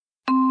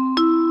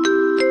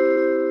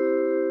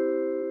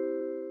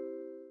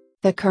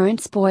The current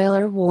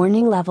spoiler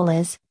warning level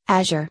is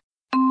Azure.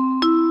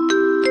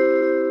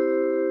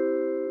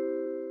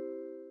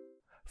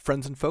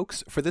 Friends and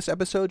folks, for this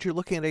episode, you're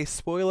looking at a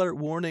spoiler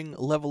warning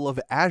level of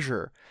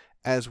Azure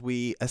as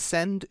we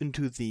ascend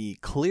into the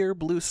clear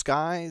blue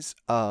skies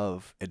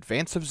of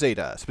Advance of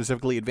Zeta,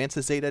 specifically Advance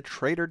of Zeta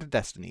Traitor to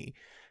Destiny.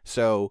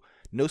 So,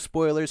 no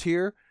spoilers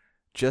here,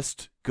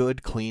 just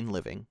good, clean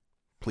living.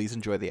 Please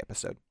enjoy the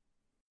episode.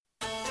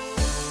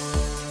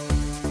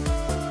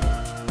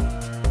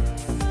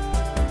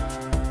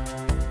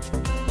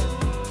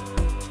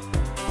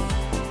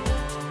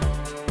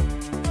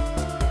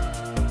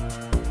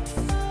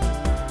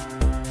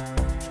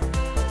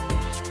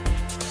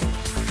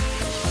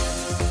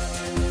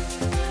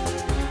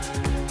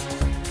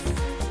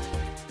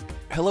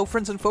 Hello,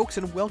 friends and folks,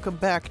 and welcome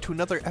back to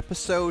another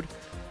episode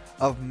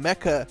of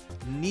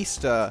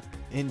Mechanista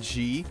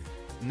NG,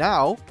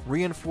 now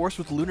reinforced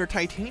with Lunar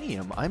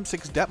Titanium. I'm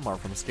Six Detmar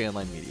from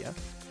Scanline Media.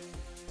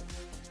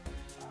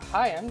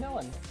 Hi, I'm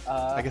Dylan.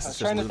 I guess it's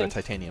just Lunar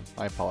Titanium.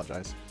 I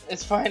apologize.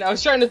 It's fine. I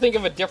was trying to think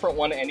of a different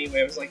one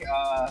anyway. I was like,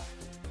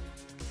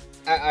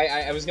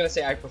 I was gonna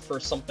say I prefer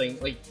something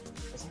like,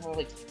 isn't there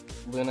like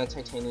Luna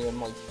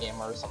Titanium, like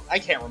Gamma or something? I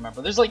can't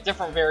remember. There's like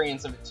different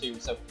variants of it too,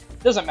 so it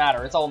doesn't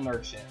matter. It's all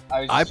nerd shit.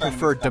 I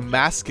prefer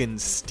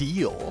Damascus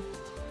Steel.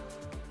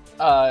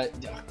 I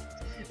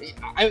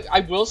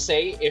will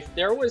say, if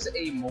there was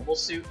a mobile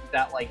suit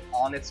that, like,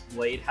 on its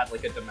blade had,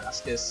 like, a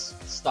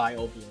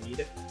Damascus-style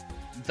blade,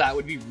 that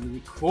would be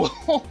really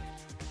cool.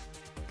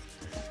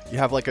 You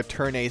have, like, a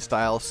Turn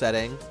A-style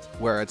setting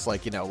where it's,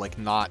 like, like,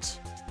 not,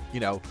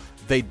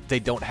 they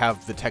don't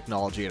have the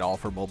technology at all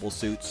for mobile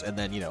suits, and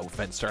then,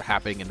 events start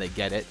happening and they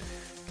get it,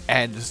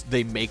 and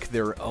they make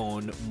their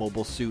own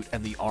mobile suit,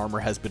 and the armor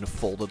has been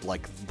folded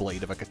like the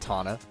blade of a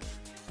katana.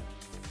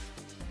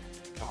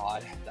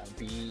 God, that would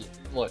be...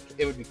 Look,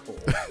 it would be cool,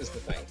 is the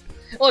thing.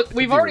 Look,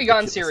 we've already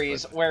gotten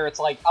series where it's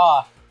like,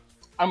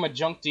 I'm a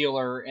junk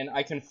dealer, and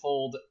I can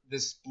fold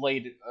this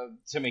blade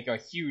to make a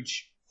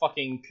huge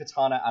fucking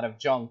katana out of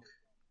junk.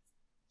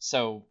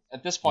 So,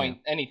 at this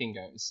point, anything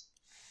goes.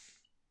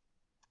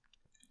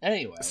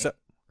 Anyway.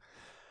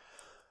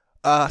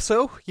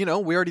 So we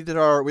already did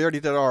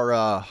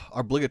our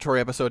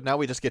obligatory episode. Now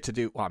we just get to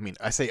do. Well, I mean,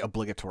 I say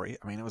obligatory.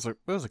 I mean, it was a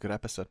good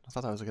episode. I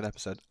thought that was a good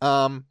episode.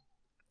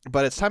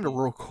 But it's time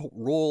to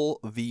roll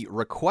the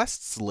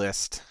requests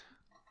list.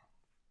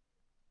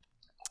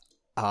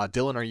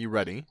 Dylan, are you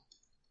ready?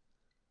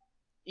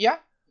 Yeah.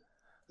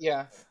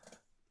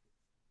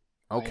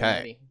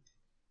 Okay.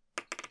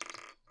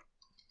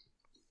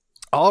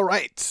 All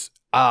right.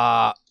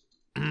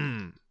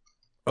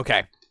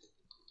 Okay.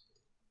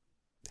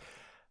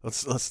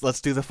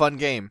 Let's do the fun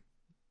game.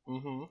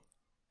 Mm-hmm.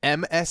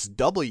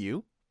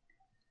 MSW.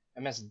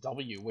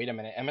 MSW. Wait a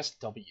minute.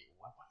 MSW.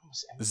 What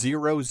was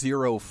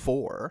MSW?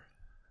 004.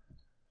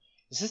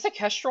 Is this the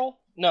Kestrel?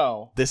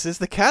 No. This is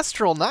the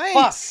Kestrel.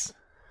 Nice. Fuck.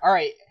 All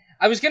right.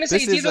 I was gonna say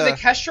it's either the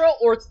Kestrel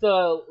or it's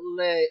the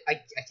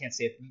I can't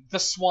say it. The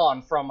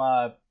Swan from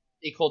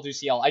École du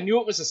Ciel. I knew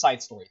it was a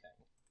side story thing.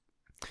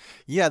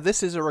 Yeah,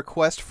 this is a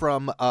request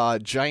from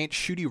Giant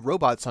Shooty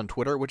Robots on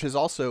Twitter, which is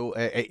also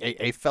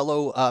a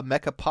fellow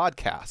Mecha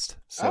podcast.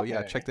 So okay.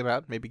 Yeah, check them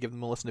out. Maybe give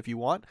them a listen if you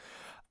want.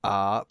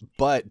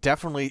 But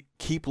definitely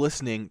keep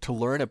listening to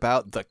learn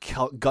about the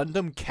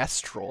Gundam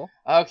Kestrel.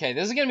 Okay,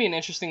 this is going to be an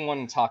interesting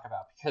one to talk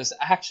about, because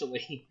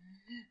actually...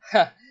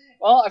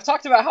 well, I've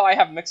talked about how I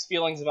have mixed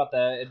feelings about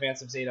the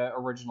Advance of Zeta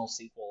original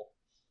sequel.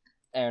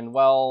 And,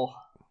 well...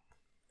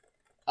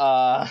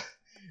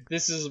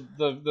 this is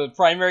the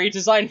primary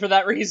design for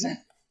that reason.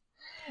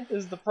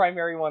 This is the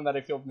primary one that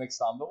I feel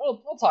mixed on, but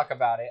we'll talk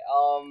about it.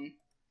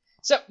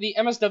 So, the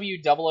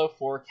MSW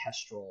 004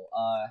 Kestrel.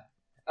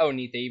 Oh,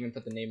 neat, they even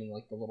put the name in,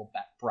 like, the little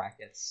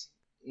brackets.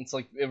 It's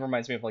like, it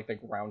reminds me of, like, the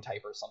ground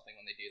type or something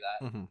when they do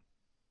that.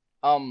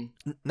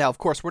 Mm-hmm. Now, of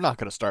course, we're not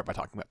going to start by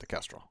talking about the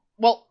Kestrel.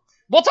 Well,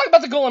 we'll talk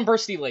about the Golem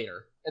Bursty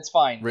later. It's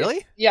fine.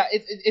 Really?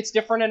 It's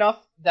different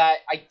enough that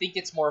I think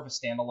it's more of a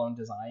standalone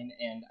design,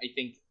 and I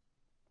think...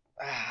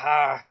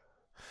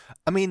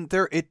 I mean,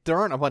 there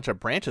aren't a bunch of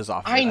branches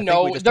off of it. I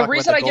know. The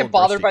reason I get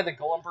bothered by the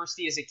Golem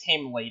Bursty is it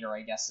came later,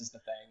 I guess, is the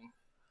thing.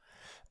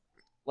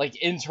 Like,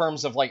 in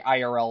terms of, like,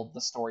 IRL, the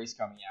stories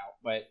coming out.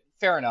 But,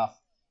 fair enough.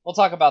 We'll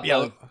talk about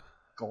the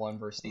Golem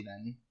Bursty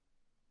then.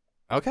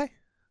 Okay.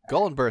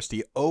 Golem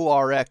Bursty,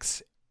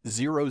 ORX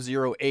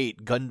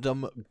 008,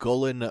 Gundam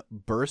Golem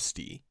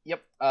Bursty.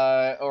 Yep.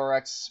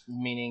 ORX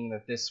meaning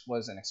that this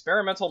was an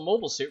experimental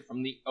mobile suit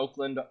from the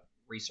Oakland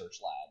Research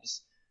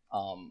Labs.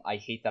 I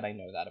hate that I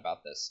know that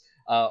about this.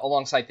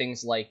 Alongside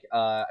things like,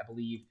 I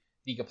believe,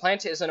 the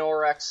Gaplanta is an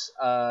ORX,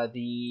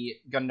 the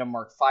Gundam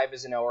Mark V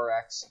is an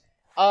ORX.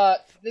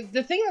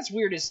 The thing that's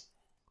weird is,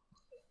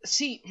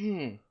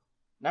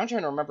 now I'm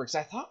trying to remember, because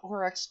I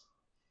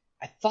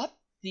thought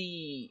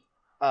the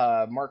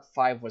Mark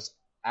V was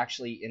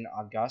actually in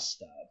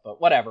Augusta, but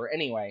whatever.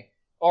 Anyway,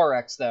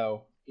 ORX,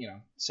 though,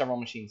 several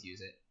machines use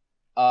it.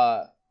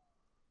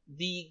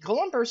 The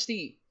Golem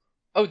Bursty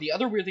Oh, the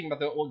other weird thing about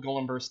the old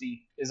Golem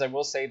Bursty is I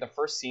will say the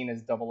first scene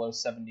is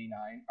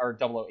 0079 or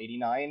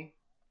 0089,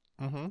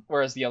 Mm-hmm.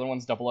 whereas the other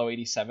one's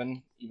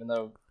 0087. Even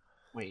though,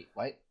 wait,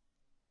 what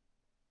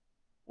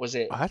was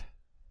it? What?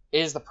 It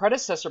is the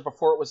predecessor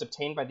before it was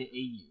obtained by the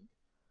AU.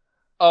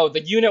 Oh,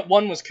 the Unit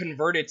 1 was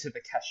converted to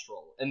the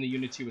Kestrel, and the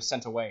Unit 2 was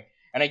sent away.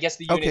 And I guess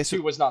the Unit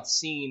 2 was not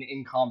seen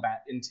in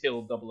combat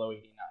until 0089.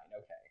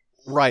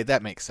 Okay. Right,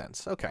 that makes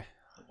sense. Okay.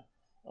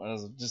 Well, it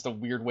was just a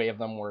weird way of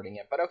them wording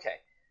it, but okay.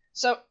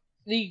 So,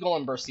 the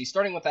Golem Bursty.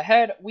 Starting with the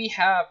head, we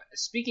have,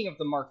 speaking of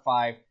the Mark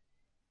V,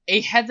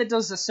 a head that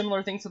does a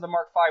similar thing to the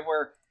Mark V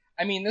where,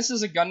 I mean, this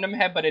is a Gundam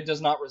head, but it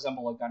does not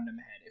resemble a Gundam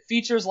head. It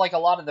features, like, a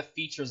lot of the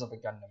features of a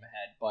Gundam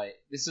head, but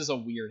this is a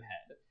weird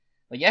head.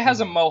 Like, it has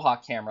a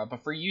Mohawk camera,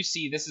 but for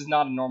UC, this is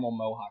not a normal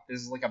Mohawk. This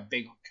is like a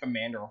big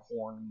commander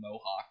horn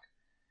Mohawk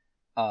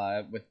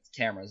with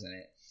cameras in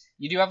it.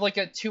 You do have, like,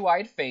 a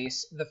two-eyed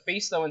face. The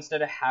face, though,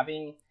 instead of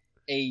having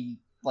a,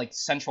 like,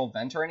 central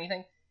vent or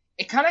anything,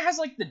 it kind of has,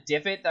 like, the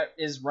divot that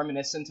is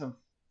reminiscent of,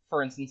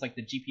 for instance, like,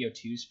 the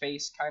GPO2's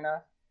face, kind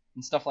of,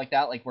 and stuff like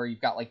that, like, where you've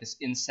got, like, this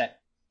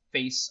inset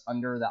face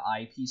under the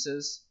eye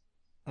pieces.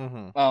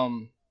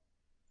 Mm-hmm.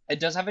 It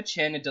does have a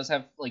chin. It does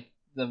have, like,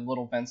 the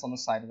little vents on the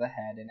side of the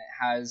head, and it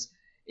has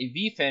a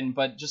V-fin,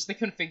 but just the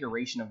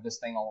configuration of this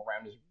thing all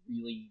around is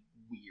really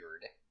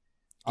weird.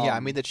 Yeah,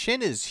 I mean, the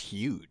chin is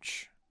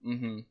huge.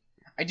 Mm-hmm.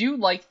 I do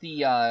like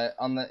the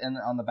on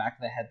the back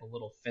of the head, the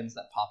little fins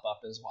that pop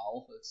up as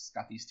well. It's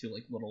got these two,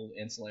 like, little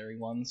ancillary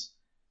ones.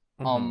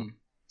 Mm-hmm.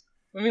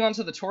 Moving on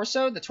to the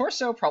torso. The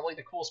torso, probably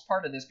the coolest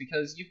part of this,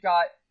 because you've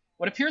got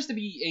what appears to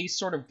be a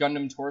sort of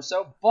Gundam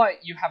torso,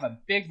 but you have a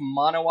big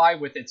mono eye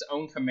with its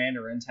own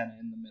commander antenna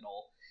in the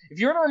middle. If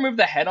you were to remove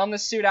the head on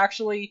this suit,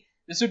 actually,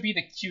 this would be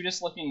the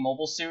cutest looking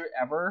mobile suit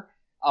ever.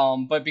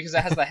 But because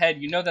it has the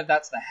head, you know that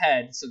that's the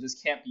head, so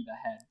this can't be the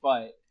head.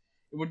 But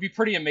it would be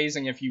pretty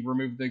amazing if you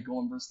removed the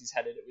Golem Bursty's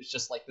head and it was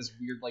just like this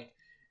weird, like,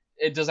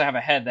 it doesn't have a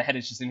head. The head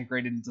is just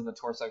integrated into the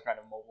torso kind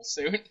of mobile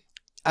suit.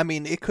 I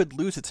mean, it could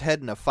lose its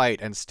head in a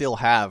fight and still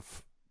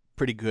have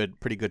pretty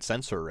good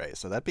sensor array,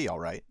 so that'd be all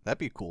right. That'd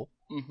be cool.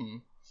 Mm-hmm.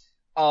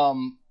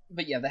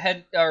 But yeah, the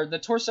head or the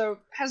torso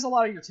has a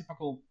lot of your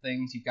typical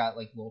things. You've got,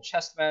 like, little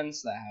chest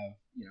vents that have,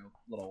 you know,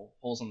 little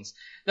holes in this.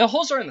 The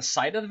holes are in the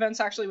side of the vents,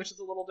 actually, which is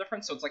a little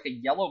different. So it's like a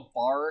yellow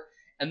bar,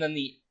 and then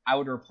the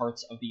outer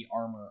parts of the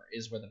armor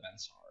is where the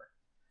vents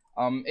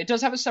are. It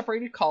does have a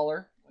separated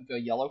collar, like a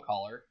yellow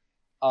collar.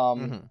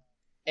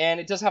 And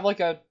it does have, like,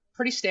 a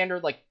pretty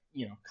standard, like,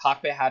 you know,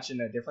 cockpit hatch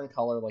in a different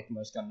color, like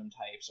most Gundam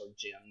types or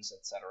GMs,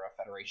 etc.,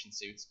 Federation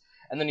suits.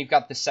 And then you've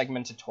got the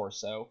segmented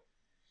torso.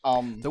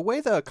 The way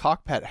the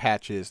cockpit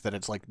hatch is, that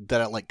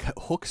it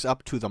hooks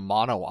up to the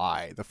mono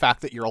eye. The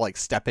fact that you're, like,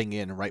 stepping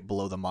in right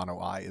below the mono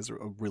eye is a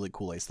really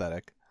cool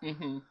aesthetic.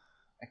 Mm-hmm.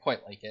 I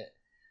quite like it.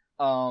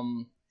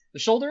 The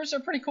shoulders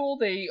are pretty cool.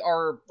 They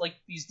are, like,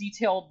 these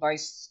detailed,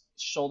 nice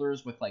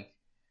shoulders with, like,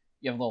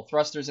 you have little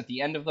thrusters at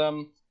the end of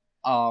them.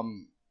 A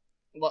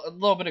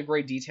little bit of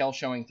gray detail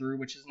showing through,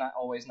 which is not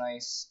always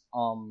nice.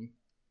 And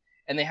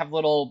they have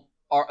little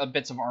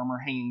bits of armor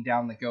hanging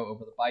down that go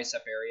over the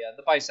bicep area.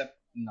 The bicep,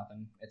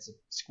 nothing. It's a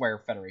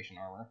square Federation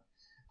armor.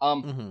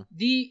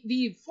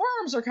 The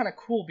forearms are kind of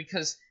cool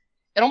because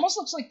it almost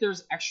looks like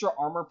there's extra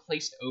armor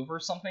placed over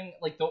something.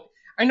 Like,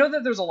 I know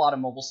that there's a lot of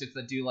mobile suits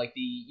that do, like,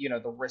 the, you know,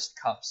 the wrist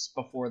cuffs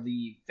before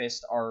the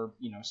fist are,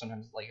 you know,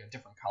 sometimes, like, a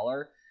different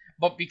color.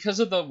 But because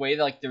of the way,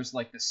 like, there's,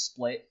 like, this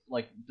split,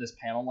 like, this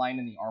panel line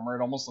in the armor,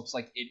 it almost looks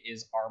like it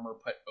is armor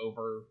put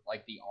over,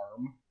 like, the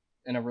arm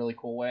in a really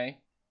cool way.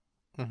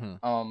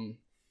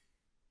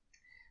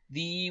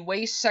 The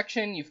waist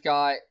section, you've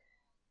got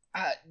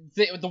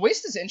the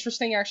waist is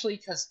interesting, actually,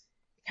 because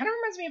it kind of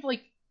reminds me of,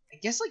 like, I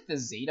guess, like, the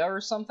Zeta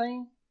or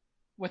something,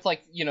 with,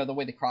 like, you know, the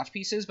way the crotch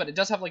piece is, but it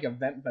does have, like, a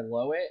vent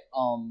below it.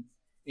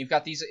 You've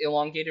got these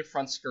elongated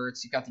front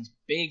skirts, you've got these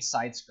big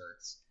side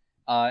skirts,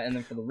 and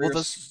then for the rear...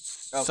 Well,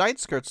 the side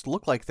skirts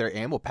look like they're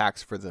ammo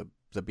packs for the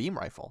beam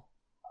rifle.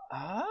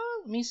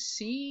 Let me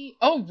see...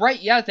 Oh,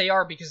 right, yeah, they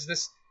are, because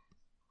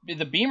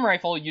the beam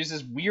rifle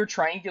uses weird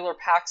triangular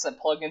packs that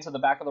plug into the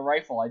back of the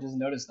rifle. I just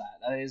noticed that.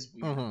 That is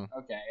weird.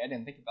 Okay, I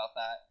didn't think about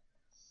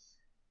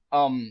that.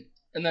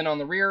 And then on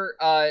the rear,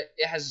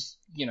 it has,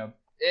 you know,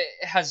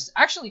 it has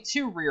actually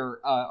two rear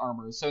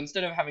armors. So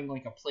instead of having,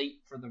 like, a plate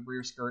for the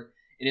rear skirt,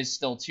 it is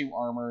still two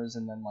armors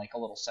and then, like, a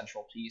little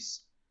central piece.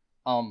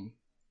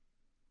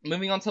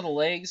 Moving on to the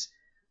legs,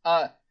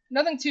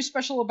 nothing too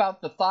special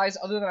about the thighs,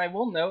 other than I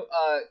will note,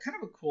 kind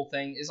of a cool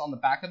thing is on the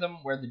back of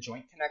them where the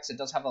joint connects, it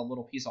does have a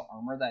little piece of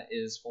armor that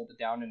is folded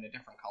down in a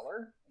different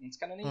color, and it's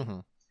kind of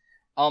neat.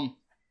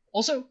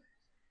 Also, you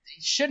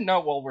should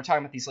know while we're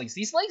talking about these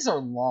legs are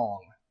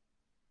long.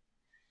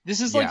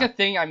 This is, like, a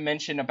thing I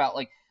mentioned about,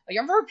 like,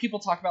 I've heard people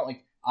talk about,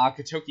 like,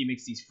 Kotoki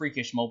makes these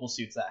freakish mobile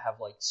suits that have,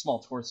 like,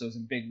 small torsos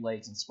and big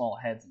legs and small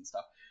heads and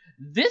stuff.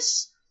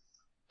 This...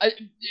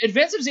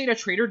 Advance of Zeta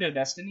Traitor to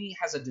Destiny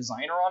has a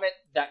designer on it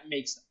that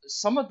makes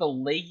some of the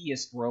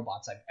leggiest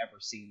robots I've ever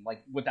seen,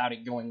 like, without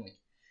it going, like,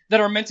 that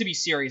are meant to be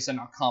serious and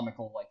not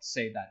comical, like,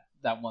 say,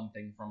 that one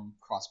thing from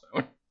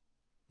Crossbone.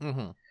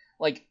 Mm-hmm.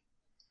 Like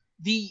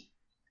the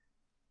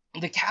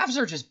calves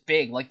are just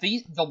big. Like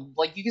the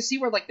like you can see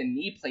where like the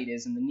knee plate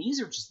is, and the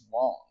knees are just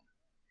long.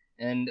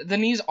 And the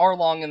knees are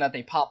long in that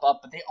they pop up,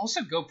 but they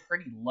also go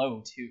pretty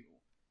low too.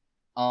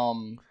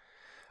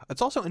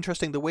 It's also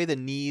interesting the way the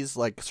knees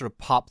like sort of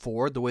pop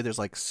forward. The way there's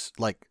like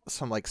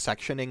some like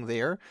sectioning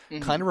there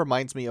kind of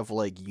reminds me of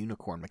like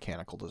unicorn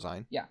mechanical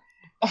design. Yeah.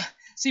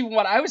 See,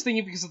 what I was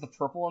thinking because of the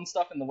purple and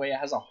stuff and the way it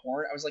has a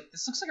horn, I was like,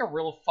 this looks like a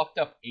real fucked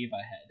up Ava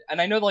head. And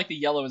I know like the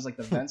yellow is like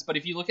the vents, but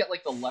if you look at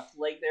like the left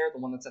leg there, the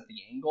one that's at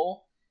the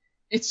angle,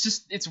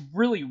 it's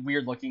really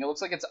weird looking. It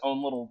looks like its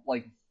own little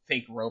like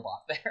fake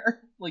robot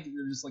there. Like if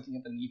you're just looking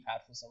at the knee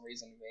pad for some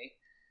reason to me.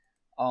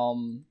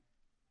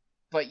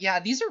 But yeah,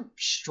 these are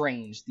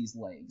strange, these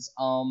legs.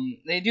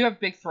 They do have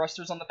big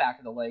thrusters on the back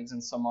of the legs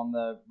and some on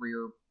the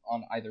rear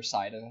on either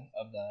side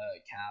of the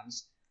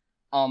calves.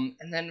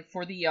 And then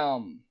for the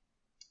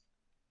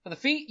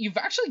feet, you've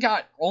actually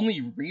got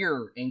only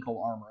rear ankle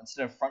armor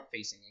instead of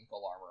front-facing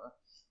ankle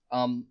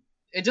armor.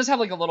 It does have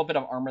like a little bit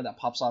of armor that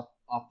pops off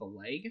the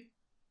leg,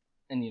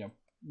 and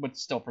would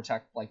still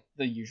protect like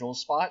the usual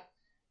spot.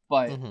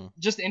 But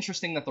just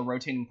interesting that the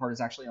rotating part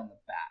is actually on the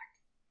back.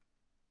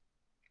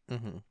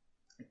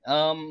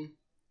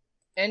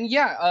 And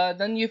yeah,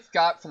 then you've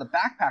got for the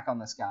backpack on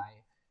this guy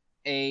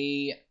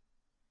a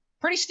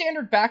pretty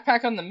standard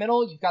backpack on the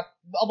middle. You've got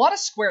a lot of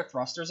square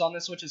thrusters on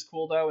this, which is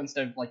cool though,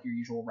 instead of like your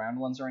usual round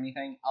ones or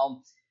anything.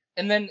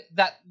 And then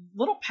that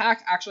little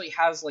pack actually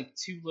has like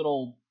two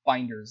little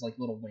binders, like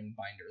little wing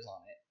binders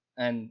on it,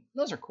 and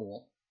those are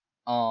cool.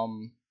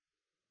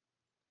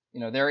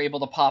 They're able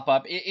to pop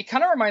up. It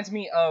kind of reminds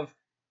me of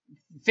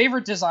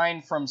favorite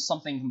design from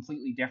something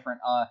completely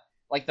different.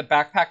 Like the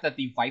backpack that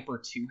the Viper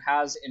 2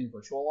 has in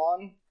Virtual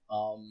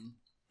On.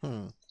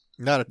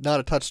 Not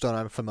a touchstone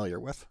I'm familiar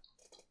with.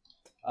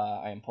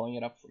 I am pulling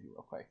it up for you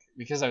real quick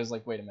because I was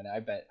like, wait a minute,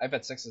 I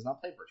bet 6 has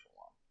not played Virtual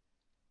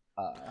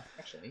On.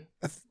 Actually,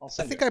 I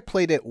think I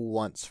played it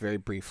once, very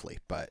briefly,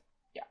 but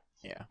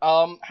yeah.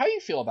 How do you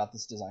feel about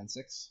this design,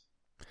 6?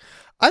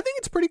 I think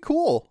it's pretty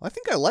cool. I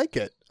think I like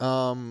it.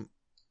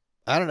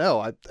 I don't know.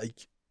 I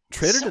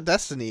Traitor to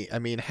Destiny, I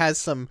mean, has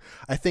some.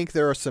 I think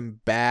there are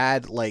some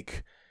bad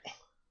like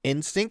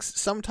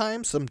instincts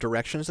sometimes, some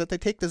directions that they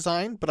take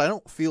design, but I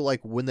don't feel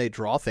like when they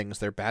draw things,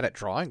 they're bad at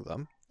drawing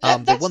them.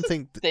 The one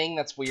thing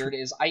that's weird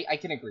is I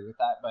can agree with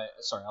that, but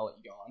sorry, I'll let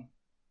you go on.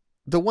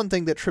 The one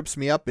thing that trips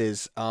me up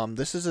is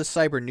this is a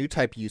Cyber new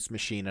type use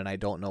machine, and I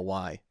don't know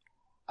why.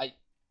 I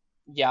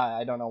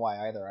don't know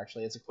why either.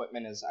 Actually, its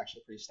equipment is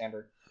actually pretty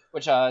standard.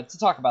 Which to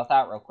talk about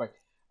that real quick,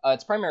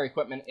 its primary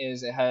equipment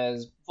is it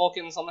has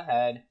Vulcans on the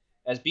head,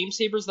 it has beam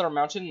sabers that are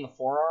mounted in the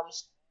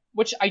forearms,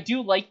 which I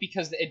do like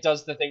because it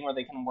does the thing where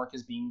they can work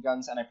as beam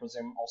guns, and I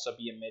presume also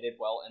be emitted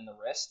well in the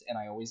wrist, and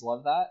I always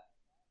love that.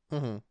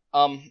 And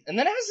then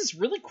it has this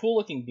really cool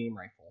looking beam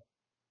rifle.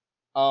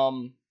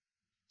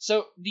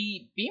 So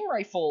the beam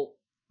rifle,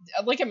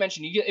 like I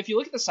mentioned, if you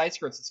look at the side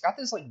skirts, it's got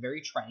this like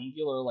very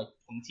triangular, like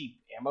pointy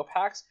ammo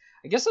packs.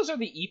 I guess those are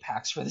the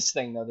E-packs for this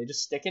thing, though. They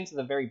just stick into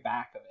the very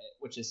back of it,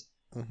 which is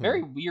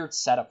very weird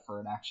setup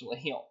for it,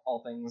 actually, all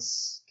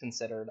things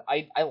considered.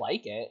 I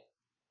like it,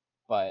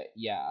 but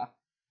yeah.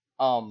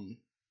 Alright,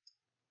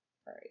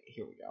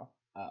 here we go.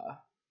 I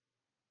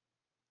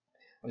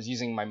was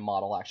using my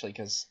model, actually,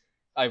 because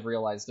I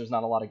realized there's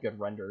not a lot of good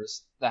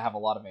renders that have a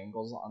lot of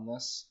angles on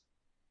this.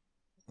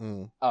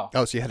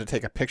 Oh, so you had to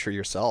take a picture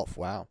yourself.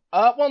 Wow.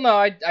 Well, no,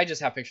 I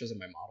just have pictures of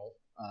my model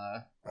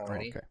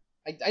already. Oh, okay.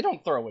 I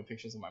don't throw away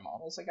pictures of my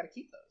models. I gotta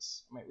keep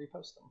those. I might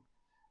repost them.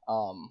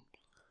 I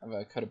have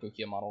a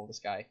Kotobukiya model of this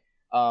guy.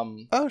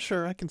 Oh,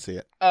 sure, I can see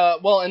it.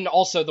 Well, and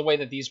also the way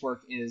that these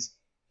work is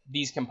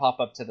these can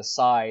pop up to the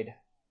side,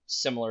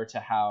 similar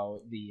to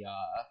how the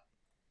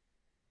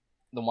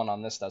one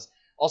on this does.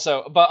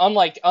 Also, but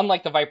unlike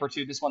the Viper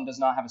 2, this one does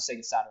not have a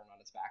Sega Saturn on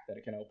its back that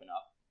it can open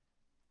up.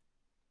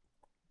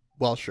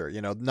 Well, sure,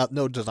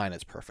 no design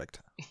is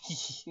perfect.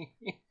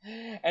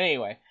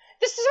 Anyway,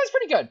 this design's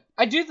pretty good.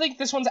 I do think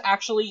this one's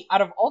actually, out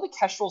of all the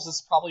Kestrels, this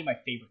is probably my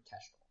favorite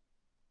Kestrel.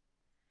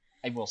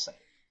 I will say.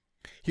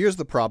 Here's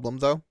the problem,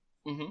 though.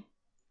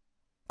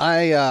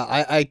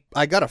 I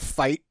got a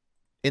fight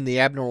in the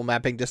Abnormal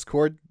Mapping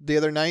Discord the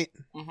other night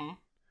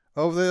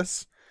over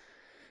this.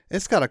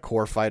 It's got a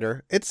core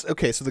fighter. It's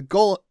okay. So the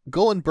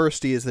Golan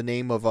Bursty is the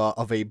name of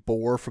a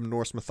boar from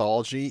Norse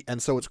mythology,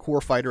 and so its core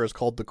fighter is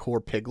called the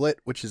Core Piglet,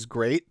 which is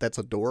great. That's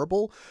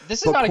adorable.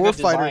 This is not a good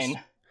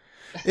design.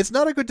 It's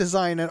not a good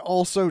design, and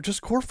also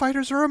just core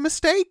fighters are a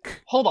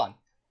mistake. Hold on.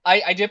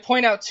 I did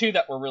point out two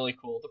that were really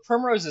cool. The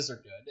Primroses are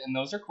good, and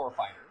those are core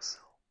fighters.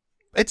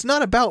 It's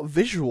not about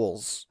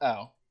visuals.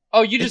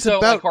 Oh, you just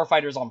don't like core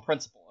fighters on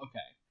principle.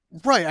 Okay.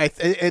 Right.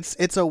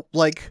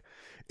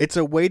 It's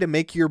a way to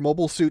make your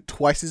mobile suit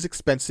twice as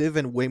expensive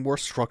and way more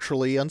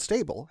structurally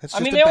unstable. It's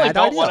just they only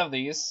built one of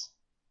these.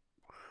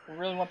 I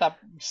really want that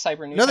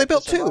Cyber new. No, they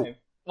built two.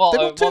 Well,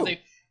 the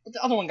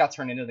other one got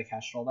turned into the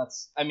Kestrel.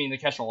 The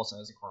Kestrel also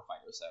has a core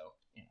fighter, so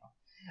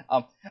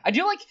I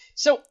do like.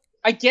 So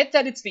I get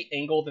that it's the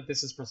angle that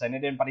this is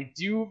presented in, but I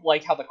do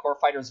like how the core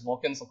fighters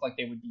Vulcans look like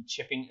they would be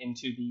chipping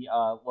into the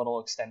little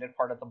extended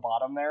part at the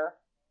bottom there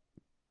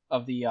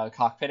of the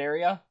cockpit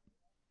area.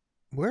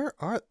 Where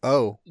are...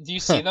 Oh. Do you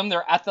see them?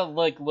 They're at the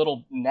like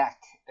little neck,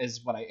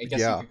 is what I guess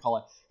Yeah. you could call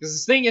it. Because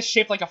this thing is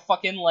shaped like a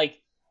fucking like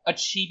a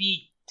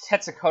chibi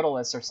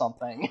Quetzalcoatlus or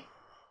something.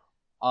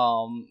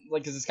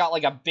 Like, cause it's got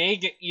like a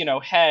big,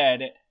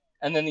 head,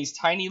 and then these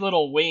tiny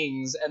little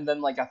wings, and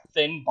then like a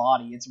thin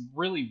body. It's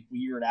really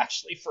weird,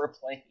 actually, for a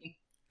plane.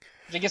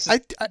 Which I guess is,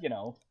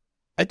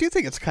 I do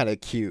think it's kind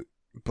of cute,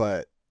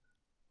 but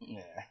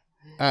yeah.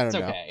 I don't It's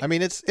know. okay. I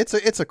mean,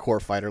 it's a core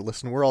fighter.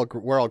 Listen, we're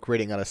all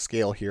grading on a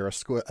scale here,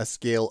 a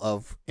scale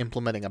of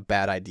implementing a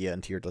bad idea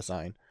into your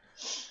design.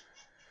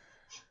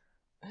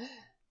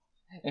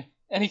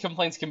 Any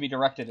complaints can be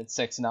directed at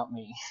 6, not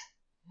me.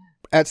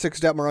 At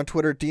 6Detmer on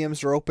Twitter,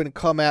 DMs are open.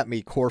 Come at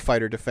me, core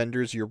fighter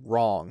defenders. You're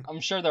wrong. I'm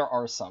sure there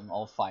are some,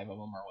 all 5 of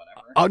them or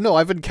whatever. Oh no,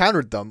 I've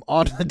encountered them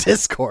on the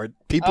Discord.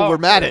 People were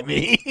mad at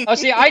me. Oh,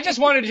 see, I just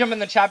wanted to jump in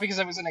the chat because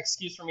it was an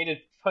excuse for me to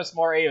post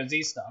more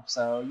AOZ stuff.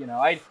 So,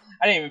 I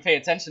didn't even pay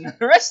attention to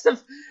the rest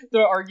of the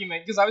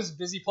argument because I was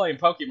busy playing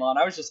Pokemon.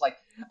 I was just like,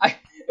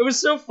 it was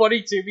so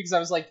funny too because I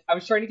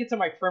was trying to get to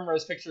my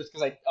Primrose pictures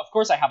because of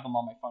course I have them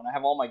on my phone. I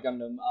have all my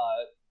Gundam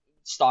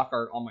stock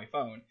art on my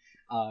phone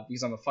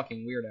because I'm a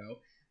fucking weirdo.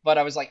 But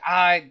I was like,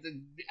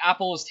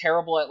 Apple is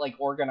terrible at like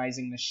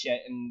organizing this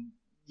shit, and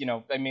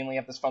I mainly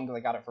have this phone because I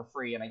got it for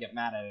free, and I get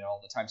mad at it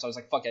all the time. So I was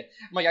like, fuck it.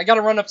 I'm like, I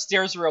gotta run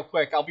upstairs real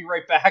quick. I'll be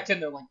right back.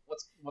 And they're like,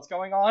 what's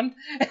going on?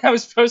 And I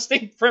was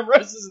posting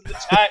Primroses in the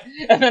chat,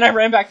 and then I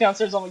ran back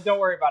downstairs. I'm like, don't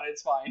worry about it.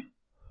 It's fine.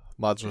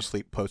 Mods will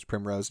sleep post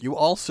Primrose. You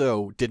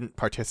also didn't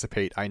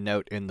participate, I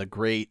note, in the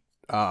great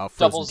Double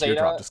Frozen Zeta?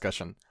 Teardrop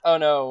discussion. Oh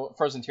no,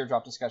 Frozen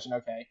Teardrop discussion.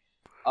 Okay.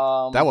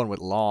 That one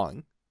went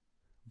long.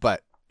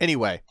 But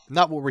anyway,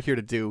 not what we're here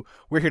to do.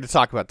 We're here to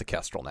talk about the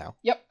Kestrel now.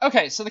 Yep.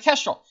 Okay. So the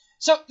Kestrel.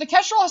 So the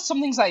Kestrel has some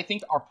things I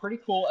think are pretty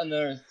cool, and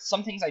there are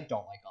some things I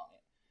don't like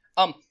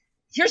on it.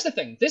 Here's the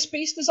thing. This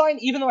base design,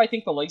 even though I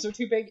think the legs are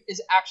too big,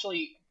 is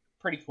actually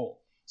pretty cool.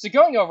 So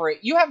going over it,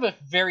 you have a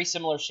very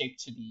similar shape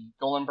to the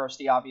Golan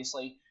Bursty,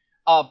 obviously,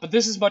 but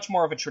this is much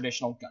more of a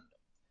traditional Gundam.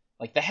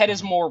 Like, the head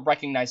is more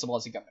recognizable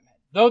as a Gundam head.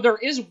 Though there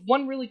is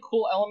one really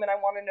cool element I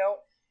want to note,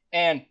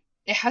 and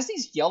it has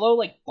these yellow,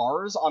 like,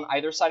 bars on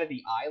either side of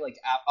the eye, like,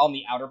 on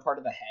the outer part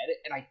of the head,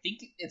 and I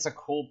think it's a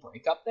cool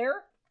breakup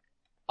there.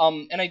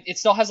 And it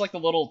still has, like, the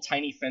little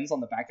tiny fins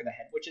on the back of the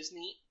head, which is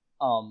neat.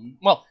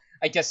 Well,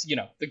 I guess,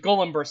 the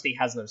Golem Bursty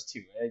has those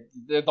too.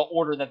 The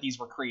order that these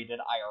were created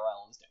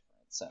IRL is different,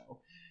 so,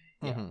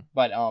 yeah. Mm-hmm.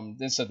 But,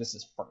 this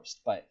is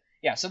first. But,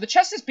 yeah, so the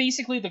chest is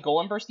basically the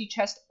Golem Bursty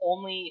chest,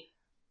 only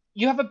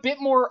you have a bit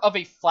more of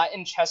a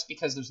flattened chest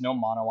because there's no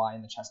mono eye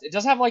in the chest. It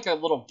does have, like, a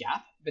little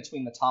gap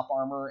between the top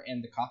armor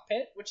and the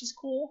cockpit, which is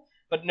cool,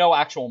 but no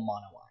actual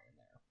mono eye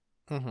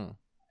in there. Mm-hmm.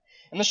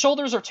 And the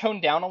shoulders are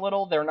toned down a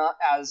little. They're not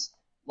as,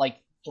 like,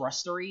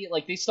 thrustery.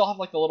 Like, they still have,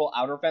 like, the little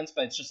outer vents,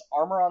 but it's just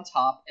armor on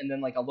top and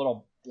then, like, a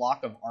little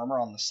block of armor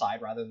on the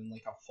side rather than,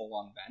 like, a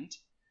full-on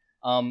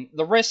vent.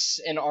 The wrists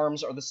and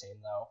arms are the same,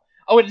 though.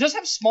 Oh, it does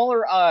have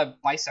smaller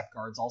bicep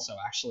guards also,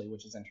 actually,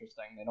 which is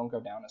interesting. They don't go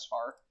down as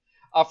far.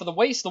 For the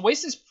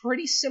waist is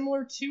pretty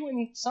similar, too,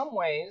 in some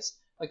ways.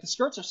 Like, the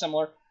skirts are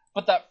similar,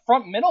 but that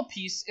front middle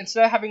piece,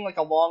 instead of having, like,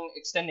 a long,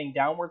 extending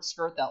downward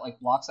skirt that, like,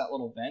 blocks that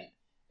little vent,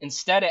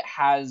 instead it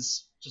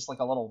has just, like,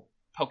 a little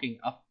poking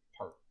up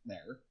part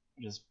there,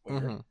 which is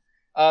weird.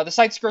 Mm-hmm. The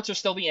side skirts are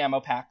still the ammo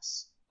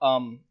packs,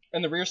 and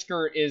the rear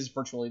skirt is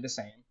virtually the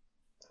same.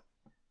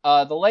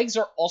 The legs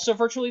are also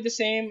virtually the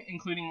same,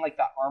 including, like,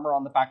 that armor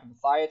on the back of the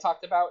thigh I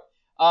talked about.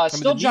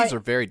 The knees are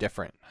very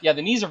different. Yeah,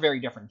 the knees are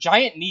very different.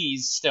 Giant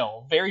knees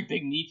still. Very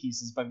big knee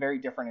pieces, but very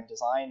different in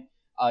design.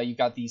 You've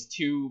got these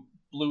two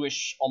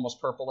bluish,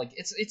 almost purple. Like,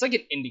 it's like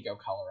an indigo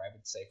color, I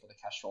would say, for the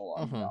Kestrel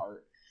on the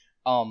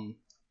art.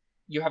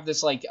 You have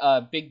this, like,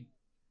 big,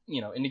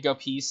 indigo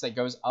piece that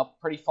goes up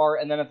pretty far.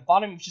 And then at the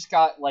bottom, you've just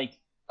got, like,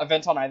 a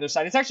vent on either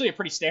side. It's actually a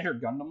pretty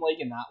standard Gundam leg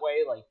in that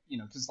way. Like,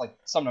 because, like,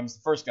 sometimes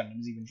the first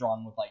Gundam is even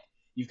drawn with, like,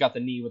 you've got the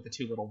knee with the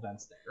two little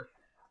vents there.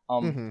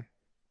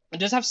 It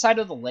does have side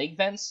of the leg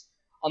vents.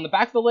 On the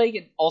back of the leg,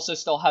 it also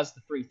still has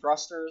the 3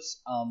 thrusters.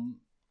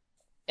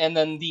 And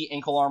then the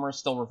ankle armor is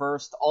still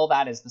reversed. All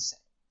that is the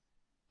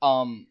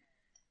same.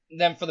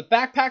 Then for the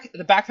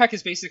backpack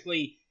is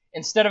basically,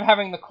 instead of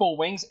having the cool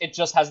wings, it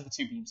just has the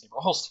 2 beam saber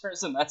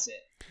holsters, and that's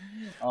it.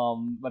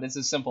 But it's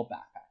a simple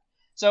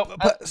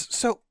backpack.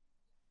 So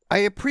I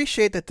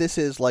appreciate that this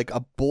is like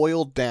a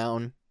boiled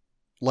down,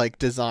 like,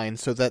 design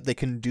so that they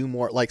can do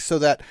more, like, so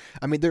that,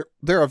 I mean,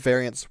 there are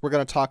variants we're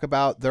going to talk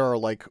about. There are,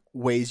 like,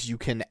 ways you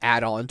can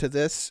add on to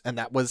this, and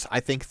that was,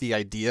 I think, the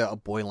idea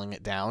of boiling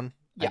it down,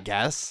 I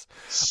guess.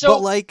 So,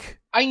 but, like,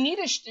 I need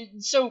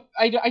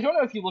I don't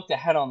know if you looked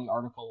ahead on the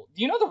article.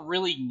 Do you know the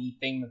really neat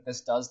thing that this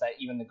does that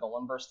even the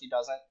Golem Bursty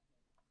doesn't?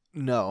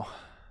 No.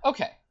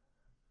 Okay.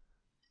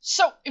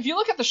 So, if you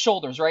look at the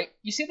shoulders, right,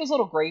 you see those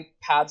little gray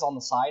pads on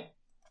the side?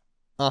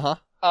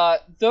 Uh-huh.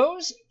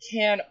 Those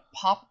can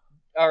pop,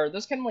 or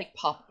those can, like,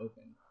 pop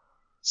open.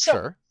 So,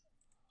 Sure.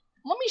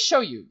 let me show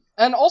you.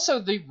 And also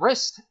the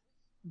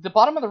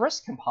bottom of the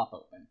wrist can pop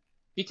open.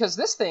 Because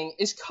this thing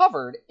is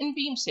covered in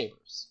beam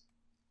sabers.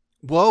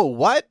 Whoa,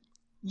 what?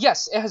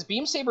 Yes, it has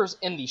beam sabers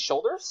in the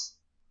shoulders,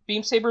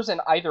 beam sabers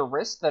in either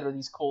wrist that are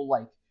these cool,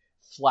 like,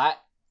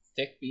 flat,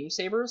 thick beam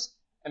sabers,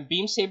 and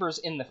beam sabers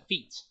in the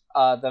feet.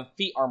 The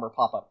feet armor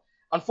pop up.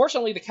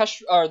 Unfortunately, the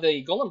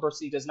Golem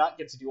Bursty does not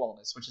get to do all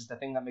this, which is the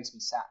thing that makes me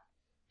sad.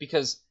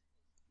 Because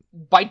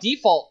by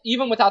default,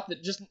 even without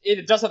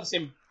it does have the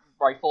same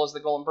rifle as the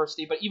Golem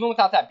Bursty, but even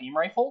without that beam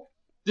rifle,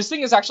 this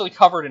thing is actually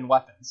covered in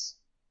weapons.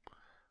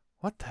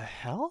 What the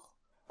hell?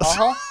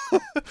 Uh-huh.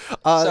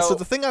 So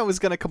the thing I was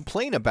going to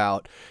complain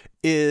about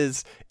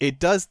is it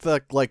does the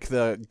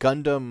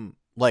Gundam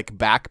like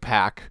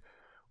backpack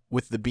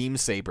with the beam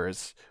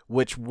sabers,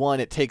 which one,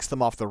 it takes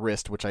them off the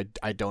wrist, which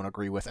I don't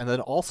agree with. And then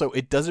also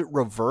it does it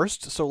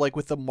reversed. So like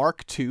with the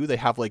Mark II, they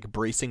have like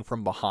bracing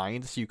from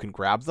behind so you can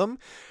grab them.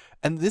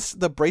 And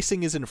the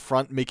bracing is in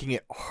front, making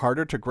it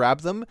harder to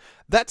grab them.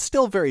 That's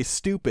still very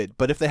stupid.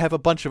 But if they have a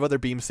bunch of other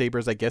beam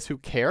sabers, I guess who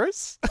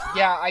cares?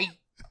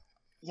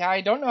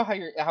 I don't know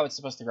how it's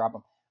supposed to grab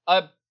them.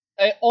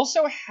 It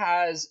also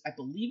has, I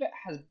believe it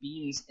has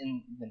beams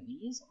in the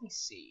knees. Let me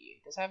see.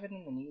 Does it have it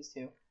in the knees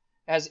too?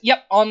 It has,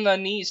 yep, on the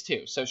knees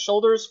too. So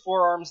shoulders,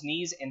 forearms,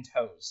 knees, and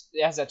toes.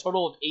 It has a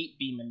total of 8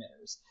 beam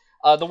emitters.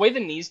 The way the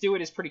knees do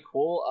it is pretty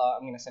cool.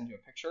 I'm going to send you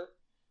a picture.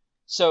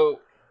 So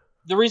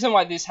the reason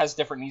why this has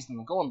different knees than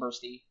the Golem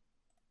Bursty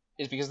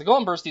is because the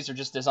Golem Bursties are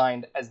just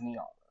designed as knee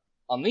armor.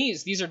 On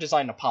these are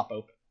designed to pop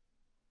open.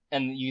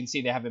 And you can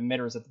see they have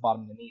emitters at the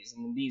bottom of the knees,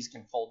 and the knees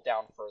can fold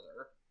down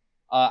further.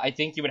 I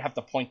think you would have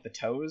to point the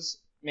toes,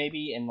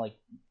 maybe, and like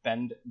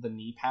bend the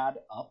knee pad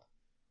up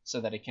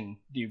so that it can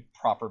do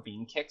proper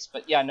beam kicks.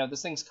 But yeah, no,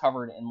 this thing's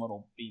covered in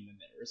little beam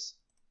emitters.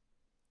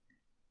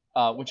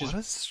 What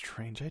a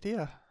strange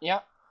idea.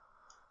 Yeah.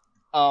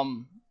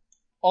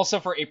 Also,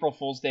 for April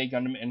Fool's Day,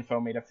 Gundam Info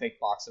made a fake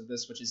box of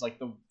this, which is like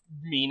the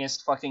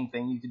meanest fucking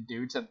thing you could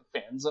do to the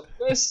fans of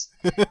this.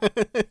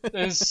 It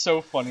is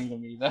so funny to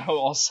me, though,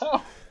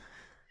 also.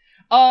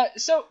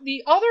 So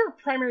the other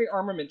primary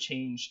armament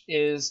change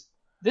is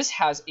this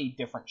has a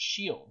different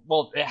shield.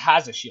 Well, it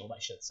has a shield, I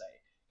should say,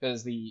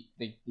 because the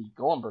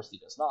Golem Bursty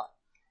does not.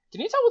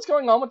 Can you tell what's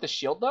going on with the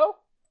shield, though?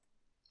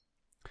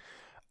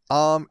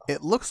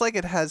 It looks like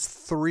it has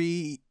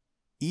 3.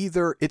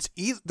 They're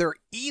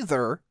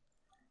either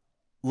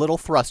little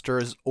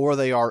thrusters or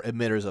they are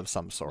emitters of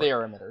some sort. They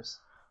are emitters.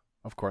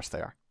 Of course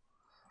they are.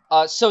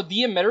 So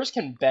the emitters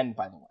can bend,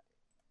 by the way.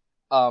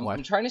 What?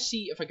 I'm trying to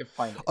see if I can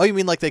find it. Oh, you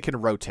mean like they can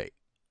rotate?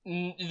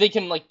 They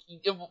can, like,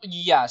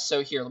 yeah,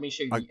 so here, let me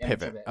show you the image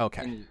pivot. of it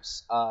Okay. in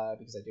use,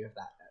 because I do have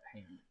that at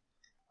hand.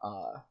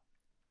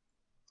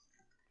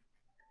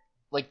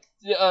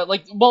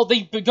 Well,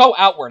 they go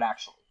outward,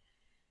 actually.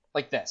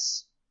 Like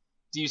this.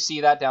 Do you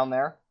see that down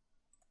there?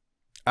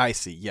 I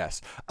see,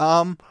 yes.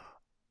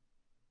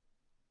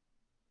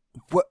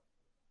 What?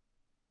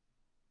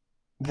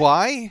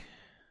 Why?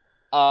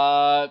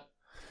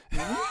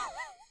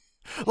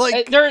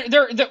 Like,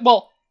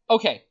 well,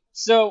 okay,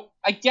 so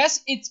I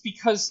guess it's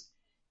because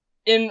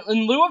in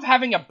lieu of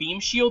having a beam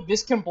shield,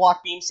 this can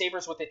block beam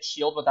sabers with its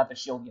shield without the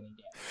shield getting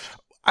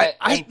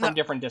damaged. From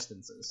different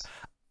distances.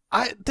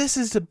 This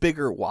is a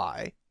bigger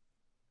why.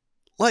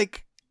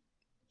 Like,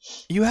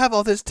 you have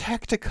all this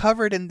tech to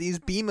cover it in these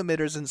beam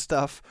emitters and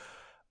stuff.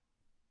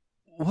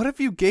 What if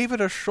you gave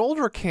it a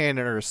shoulder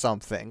cannon or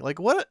something? Like,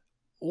 what?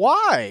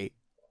 Why?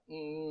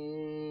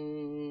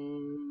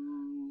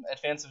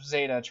 Advance of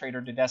Zeta,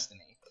 Traitor to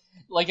Destiny.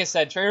 Like I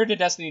said, Traitor to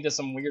Destiny does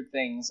some weird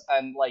things,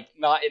 and like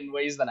not in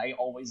ways that I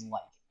always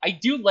like. I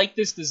do like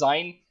this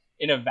design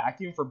in a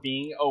vacuum for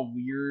being a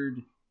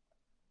weird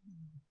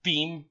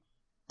beam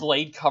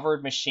blade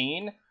covered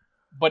machine,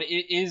 but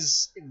it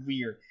is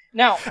weird.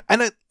 Now,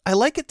 and I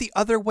like it the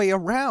other way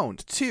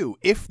around too.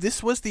 If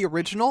this was the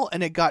original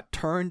and it got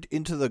turned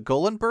into the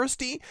Golem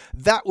Bursty,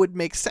 that would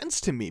make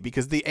sense to me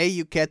because the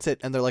AU gets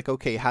it and they're like,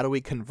 okay, how do we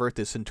convert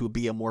this into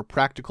be a more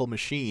practical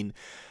machine?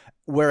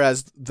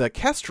 Whereas the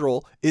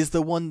Kestrel is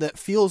the one that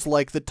feels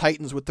like the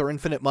Titans with their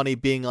infinite money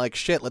being like,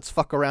 shit, let's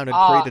fuck around and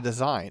create a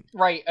design.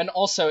 Right, and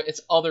also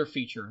its other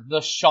feature, the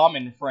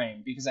Shaman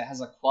frame, because it has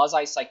a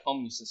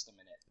quasi-Psychomu system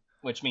in it,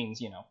 which means,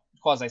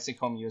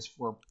 quasi-Psychomu is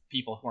for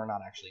people who are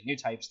not actually new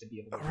types to be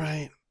able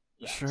to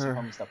do sure.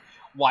 Psychomu stuff.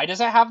 Why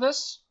does it have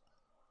this?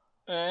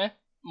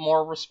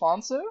 More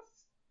responsive?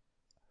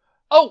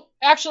 Oh,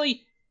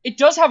 actually, it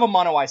does have a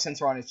mono-eye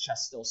sensor on its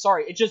chest still.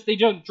 Sorry, they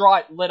don't draw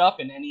it lit up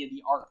in any of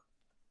the art.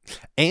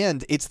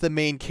 And it's the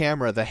main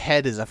camera. The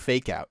head is a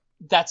fake out.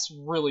 That's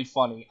really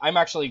funny. I'm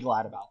actually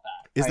glad about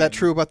that. Is that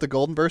true about the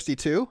Golden Bursty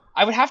too?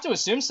 I would have to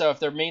assume so if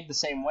they're made the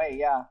same way,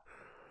 yeah.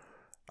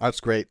 That's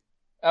great.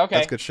 Okay.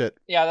 That's good shit.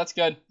 Yeah, that's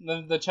good.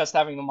 The chest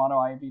having the mono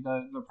eye be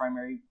the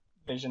primary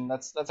vision.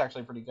 That's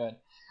actually pretty good.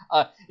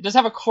 It does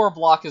have a core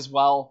block as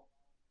well.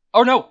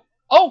 Oh, no.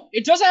 Oh,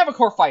 it doesn't have a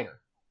core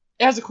fighter.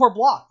 It has a core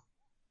block.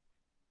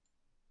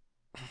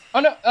 Oh,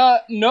 no.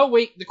 No,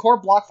 wait. The core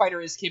block fighter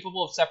is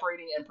capable of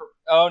separating and...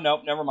 Oh,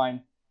 no. Never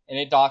mind. and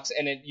it docks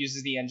and it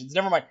uses the engines.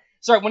 Never mind.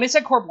 Sorry, when it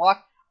said core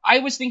block, I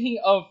was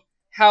thinking of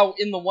how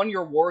in the 1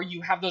 Year War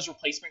you have those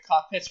replacement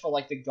cockpits for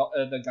like the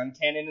gun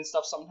cannon and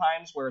stuff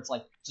sometimes, where it's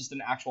like just an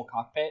actual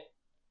cockpit.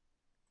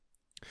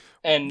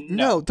 And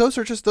no, those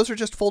are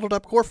just folded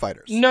up core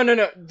fighters.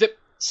 No.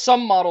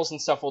 Some models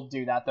and stuff will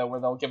do that though, where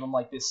they'll give them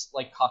like this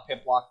like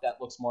cockpit block that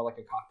looks more like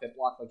a cockpit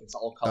block, like it's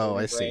all colored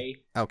in gray.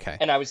 See. Okay.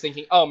 And I was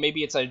thinking,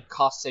 maybe it's a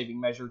cost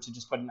saving measure to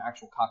just put an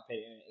actual cockpit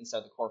in it instead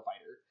of the core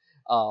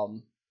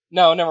fighter.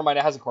 No, never mind.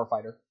 It has a core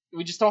fighter.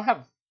 We just don't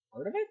have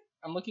part of it.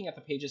 I'm looking at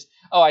the pages.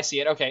 Oh, I see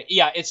it. Okay,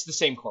 yeah, it's the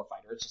same core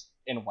fighter. It's just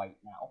in white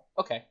now.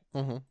 Okay.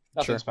 Mm-hmm.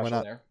 Nothing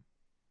special there.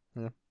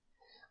 Yeah.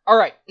 All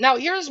right, now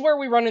here's where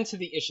we run into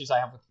the issues I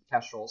have with the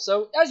Kestrel.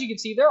 So as you can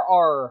see, there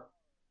are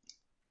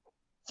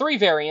 3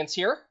 variants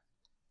here,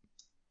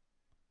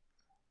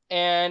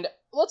 and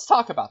let's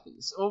talk about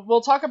these.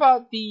 We'll talk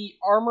about the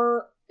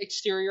armor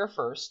exterior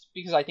first,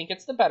 because I think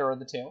it's the better of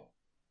the two.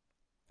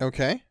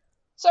 Okay.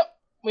 So,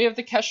 we have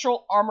the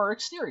Kestrel armor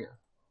exterior,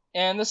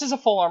 and this is a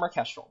full armor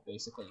Kestrel,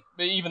 basically,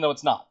 but even though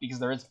it's not, because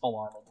there is full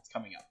armor that's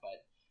coming up,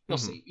 but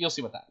you'll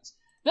see what that is.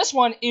 This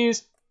one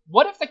is,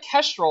 what if the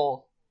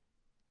Kestrel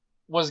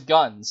was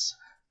guns,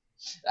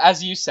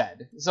 as you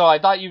said? So I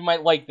thought you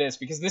might like this,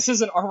 because this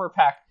is an armor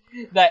pack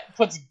that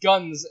puts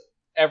guns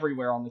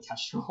everywhere on the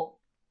Kestrel.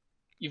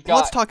 You've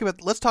got.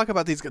 Let's talk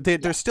about these.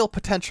 There's still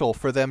potential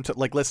for them to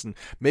listen.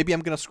 Maybe I'm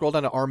gonna scroll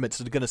down to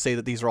armaments. It's gonna say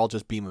that these are all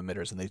just beam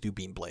emitters and they do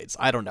beam blades.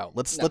 I don't know.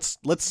 Let's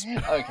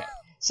okay.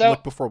 So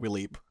look before we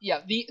leap.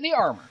 Yeah, the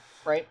armor,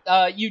 right?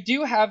 You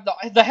do have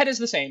the head is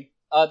the same.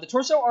 The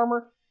torso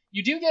armor,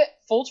 you do get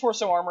full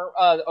torso armor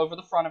over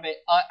the front of it.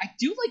 I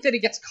do like that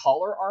it gets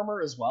collar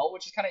armor as well,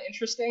 which is kind of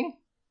interesting.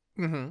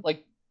 Mm-hmm.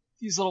 Like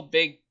these little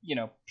big,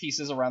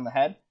 pieces around the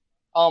head.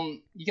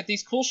 You get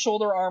these cool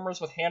shoulder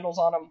armors with handles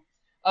on them.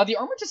 The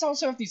armor just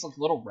also have these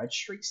little red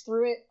streaks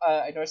through it.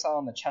 I noticed that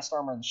on the chest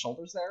armor and the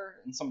shoulders there,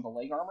 and some of the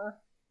leg armor.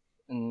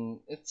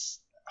 And it's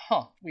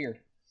weird.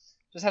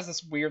 Just has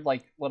this weird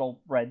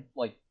little red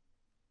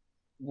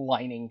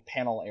lining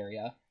panel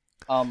area.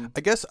 I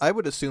guess I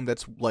would assume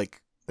that's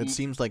it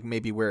seems like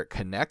maybe where it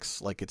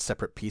connects, like it's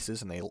separate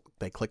pieces and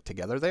they click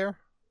together there.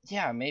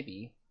 Yeah,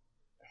 maybe.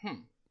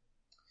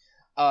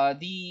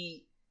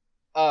 The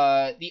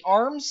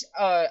arms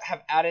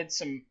have added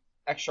some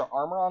extra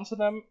armor onto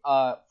them.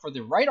 For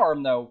the right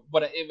arm, though,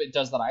 what it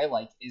does that I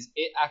like is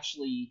it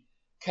actually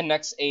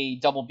connects a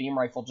double beam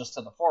rifle just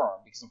to the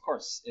forearm, because of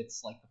course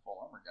it's like the full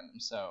armor gun,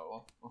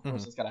 so of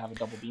course it's got to have a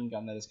double beam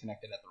gun that is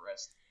connected at the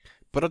wrist.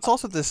 But it's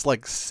also this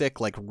sick,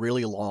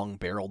 really long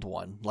barreled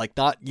one.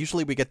 Not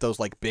usually we get those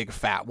big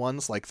fat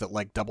ones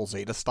the double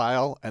Zeta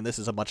style, and this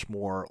is a much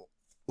more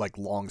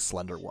long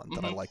slender one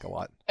that I like a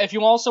lot. If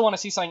you also want to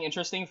see something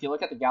interesting, if you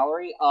look at the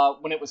gallery,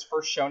 when it was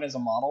first shown as a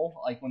model,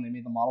 when they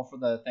made the model for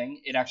the thing,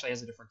 it actually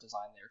has a different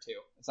design there too.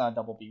 It's not a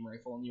double beam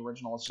rifle in the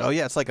original. It's just,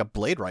 it's like a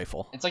blade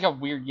rifle. It's like a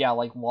weird,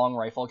 long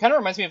rifle. It kind of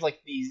reminds me of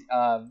these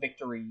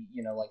Victory,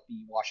 the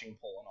washing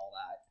pole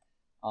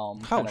and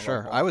all that.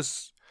 Sure. Rifle.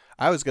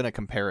 I was gonna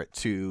compare it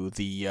to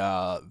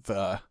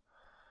the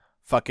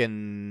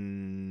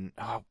fucking.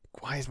 Oh,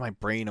 why is my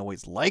brain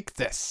always like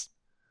this?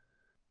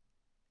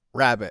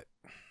 Rabbit.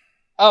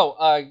 Oh,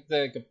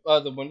 the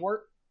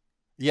Woundwort?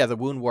 Yeah, the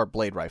Woundwort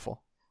blade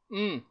rifle.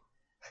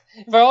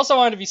 If I also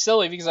wanted to be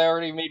silly, because I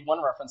already made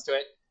one reference to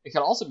it, it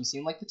could also be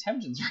seen like the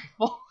Temujin's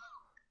rifle.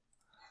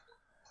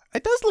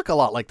 It does look a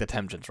lot like the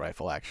Temujin's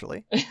rifle,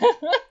 actually.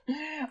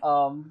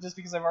 Just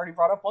because I've already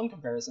brought up one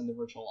comparison to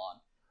Virtual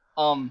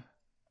On.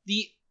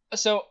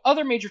 So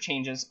other major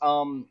changes.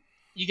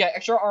 You get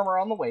extra armor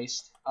on the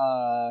waist.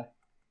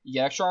 You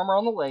get extra armor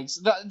on the legs.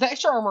 The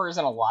extra armor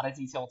isn't a lot of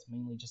detail. It's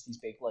mainly just these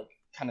big,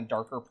 kind of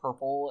darker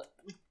purple,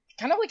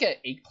 kind of like an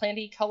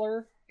eggplanty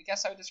color, I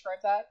guess I would describe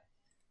that.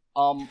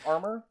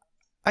 Armor.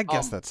 I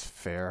guess that's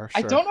fair.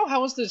 Sure. I don't know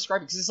how else to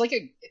describe it, because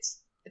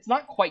it's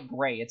not quite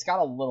gray. It's got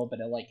a little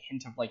bit of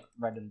hint of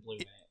red and blue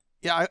in it.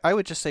 Yeah, I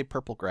would just say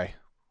purple gray.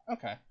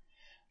 Okay.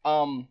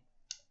 On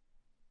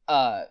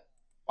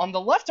the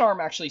left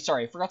arm, actually,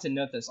 sorry, I forgot to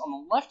note this. On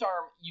the left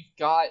arm, you've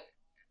got...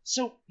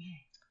 So,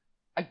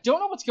 I don't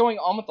know what's going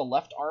on with the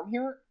left arm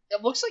here.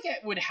 It looks like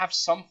it would have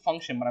some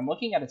function, but I'm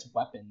looking at its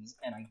weapons,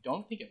 and I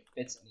don't think it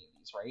fits any of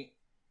these, right?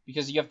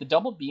 Because you have the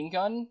double beam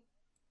gun,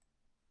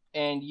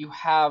 and you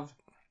have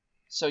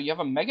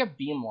a mega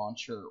beam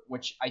launcher,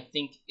 which I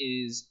think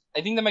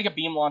the mega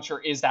beam launcher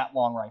is that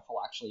long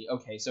rifle, actually.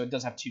 Okay, so it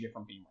does have 2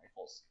 different beam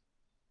rifles.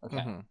 Okay.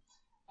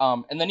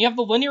 Mm-hmm. And then you have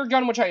the linear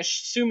gun, which I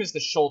assume is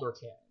the shoulder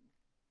cannon.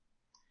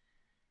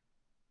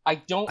 I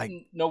don't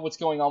know what's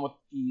going on with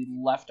the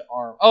left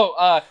arm.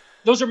 Oh,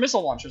 those are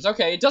missile launchers.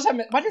 Okay, it does have...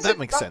 Why does that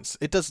makes sense.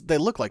 It does. They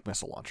look like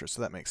missile launchers,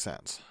 so that makes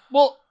sense.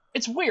 Well,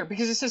 it's weird,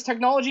 because it says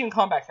technology and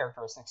combat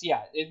characteristics.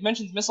 Yeah, it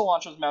mentions missile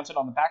launchers mounted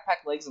on the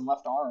backpack, legs, and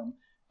left arm.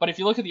 But if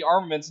you look at the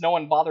armaments, no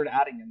one bothered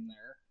adding them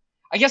there.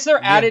 I guess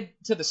they're added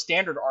to the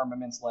standard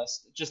armaments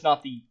list, just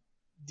not the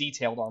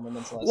detailed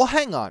armaments list. Well,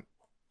 hang on.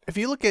 If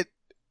you look at...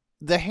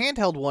 The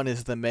handheld one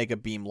is the Mega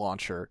Beam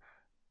Launcher.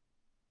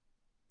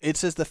 it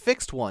says the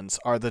fixed ones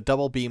are the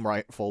double beam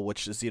rifle,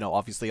 which is,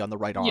 obviously on the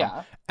right arm,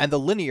 Yeah. and the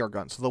linear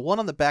gun. So the one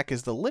on the back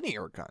is the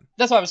linear gun.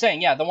 That's what I was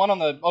saying. Yeah, the one on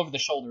the over the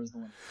shoulder is the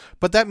one.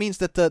 But that means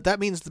that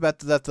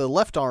the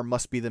left arm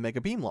must be the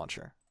mega beam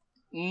launcher.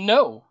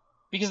 No,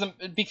 because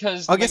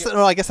I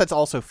guess that's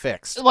also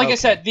fixed. Like I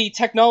said, the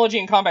technology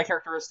and combat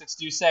characteristics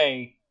do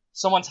say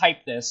someone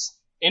typed this.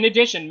 In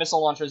addition,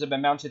 missile launchers have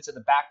been mounted to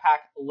the backpack,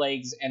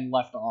 legs, and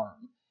left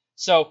arm.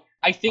 So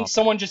I think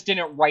someone just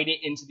didn't write it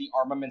into the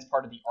armaments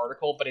part of the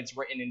article, but it's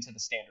written into the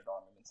standard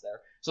armaments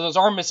there. So those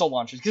are missile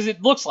launchers, because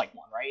it looks like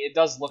one, right? It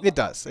does look like It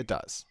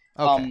does.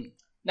 Okay.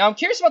 Now I'm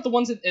curious about the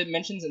ones that it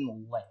mentions in the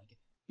leg,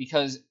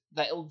 because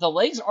the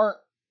legs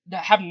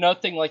have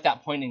nothing like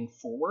that pointing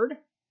forward.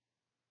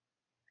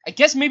 I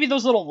guess maybe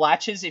those little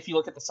latches, if you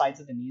look at the sides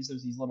of the knees,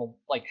 there's these little,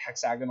 like,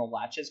 hexagonal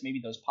latches.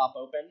 Maybe those pop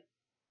open.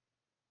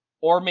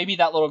 Or maybe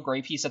that little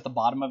gray piece at the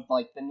bottom of,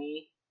 like, the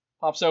knee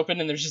pops open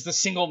and there's just a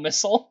single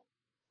missile.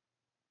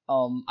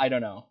 I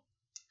don't know.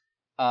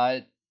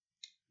 But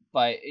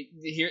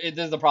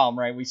there's the problem,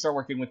 right? We start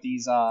working with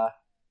these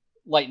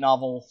light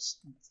novel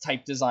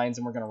type designs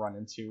and we're going to run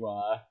into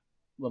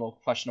little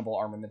questionable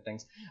armament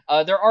things.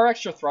 There are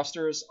extra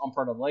thrusters on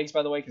part of the legs,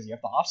 by the way, because you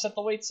have to offset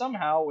the weight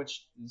somehow,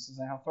 which this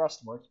isn't how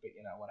thrust works, but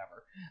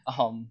whatever.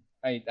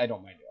 I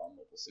don't mind it on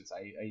mobile suits.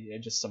 I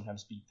just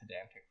sometimes be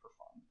pedantic for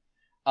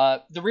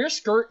fun. The rear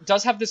skirt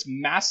does have this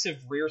massive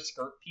rear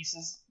skirt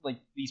pieces, like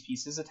these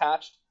pieces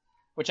attached,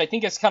 which I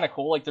think is kind of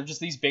cool. Like they're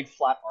just these big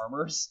flat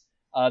armors.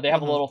 They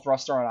have a little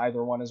thruster on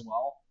either one as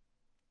well.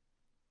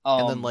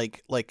 And then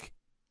like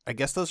I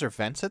guess those are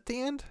vents at the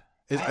end.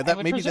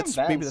 Maybe that's.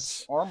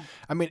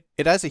 I mean,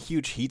 it has a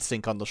huge heat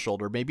sink on the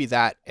shoulder. Maybe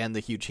that and the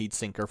huge heat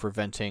sink are for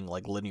venting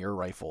like linear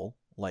rifle,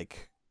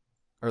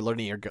 or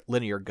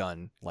linear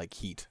gun, like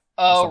heat.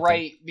 Oh,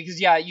 right.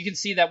 Because you can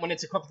see that when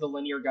it's equipped with a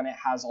linear gun, it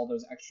has all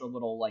those extra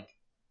little like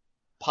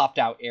popped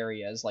out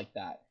areas like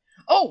that.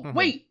 Oh,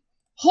 wait,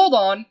 hold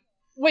on.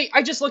 Wait,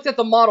 I just looked at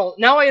the model.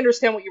 Now I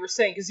understand what you were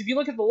saying. Because if you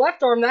look at the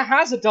left arm, that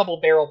has a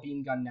double barrel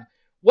beam gun now.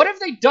 What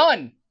have they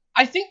done?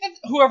 I think that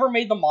whoever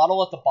made the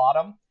model at the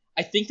bottom,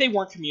 I think they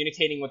weren't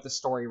communicating with the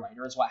story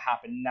writer is what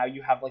happened. Now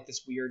you have like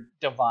this weird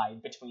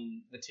divide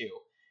between the two.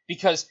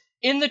 Because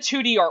in the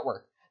 2D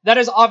artwork, that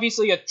is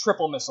obviously a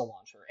triple missile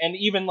launcher. And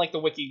even like the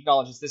wiki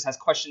acknowledges this has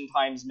question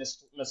times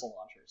missile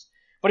launchers.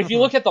 But if you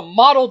look at the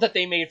model that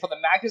they made for the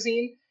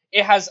magazine,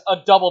 it has a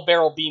double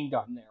barrel beam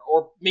gun there.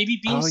 Or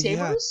maybe beam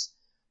sabers?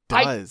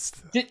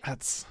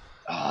 That's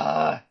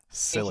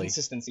silly.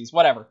 Inconsistencies,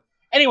 whatever.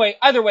 Anyway,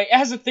 either way, it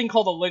has a thing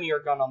called a linear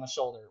gun on the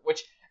shoulder,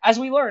 which, as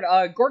we learned,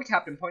 Gord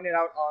Captain pointed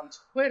out on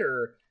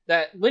Twitter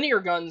that linear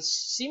guns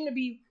seem to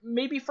be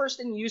maybe first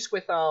in use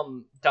with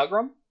Dougram,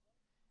 and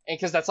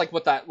because that's like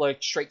what that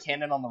like straight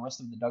cannon on the wrist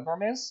of the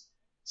Dougram is.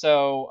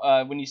 So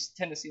when you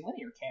tend to see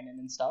linear cannon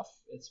and stuff,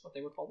 it's what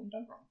they would call in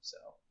Dougram. So,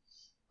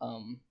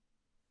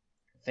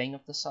 Fang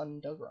of the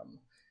Sun Dougram.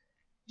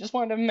 Just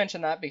wanted to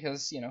mention that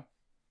because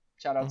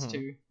shout outs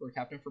to Gord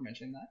Captain for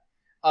mentioning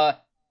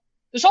that.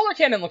 The shoulder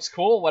cannon looks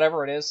cool,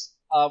 whatever it is.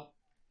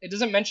 It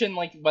doesn't mention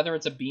like whether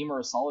it's a beam or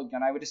a solid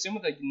gun. I would assume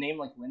with a name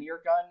like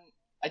linear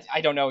gun,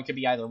 I don't know. It could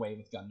be either way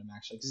with Gundam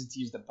actually, because it's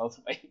used in both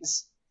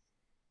ways.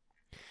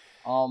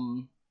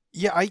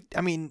 Yeah,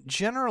 I mean,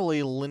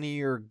 generally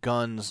linear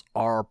guns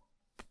are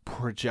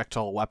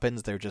projectile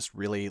weapons. They're just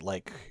really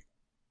like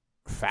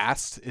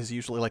fast is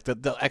usually like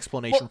the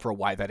explanation for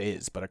why that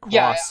is. But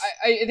across,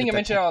 I think I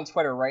mentioned it on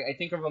Twitter, right? I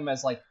think of them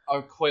as like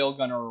a coil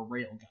gun or a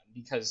rail gun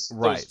because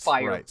those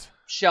fire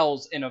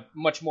shells in a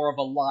much more of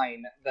a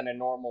line than a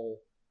normal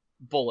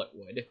bullet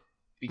would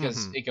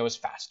because it goes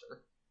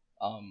faster.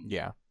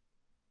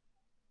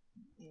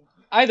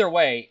 Either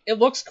way, it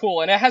looks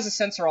cool, and it has a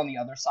sensor on the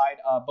other side.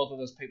 Both of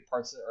those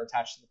parts are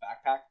attached to the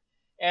backpack.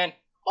 And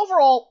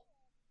overall,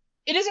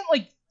 it isn't,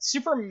 like,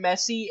 super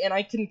messy, and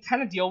I can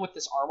kind of deal with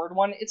this armored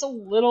one. It's a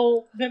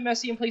little bit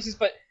messy in places,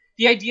 but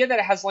the idea that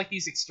it has, like,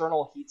 these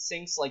external heat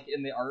sinks, like,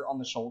 in the art on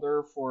the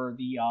shoulder for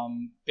the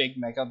big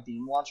mega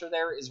beam launcher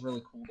there is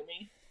really cool to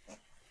me.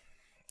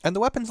 And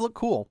the weapons look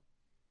cool.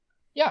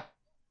 Yeah.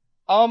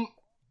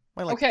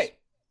 Okay, this.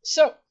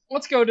 So,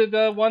 let's go to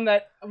the one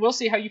that... We'll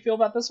see how you feel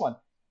about this one.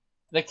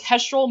 The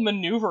Kestrel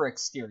Maneuver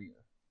Exterior.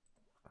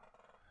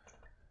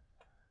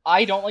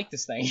 I don't like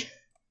this thing.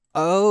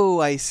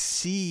 Oh, I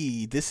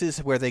see. This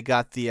is where they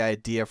got the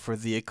idea for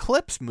the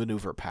Eclipse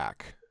maneuver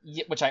pack.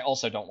 Yeah, which I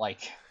also don't like.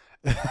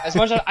 As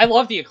much as I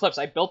love the Eclipse,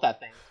 I built that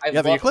thing.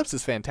 The Eclipse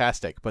is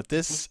fantastic, but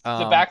this... the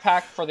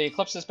backpack for the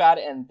Eclipse is bad,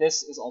 and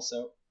this is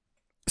also...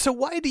 So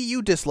why do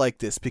you dislike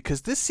this?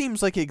 Because this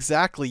seems like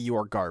exactly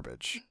your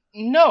garbage.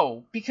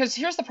 No, because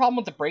here's the problem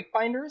with the brake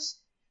binders.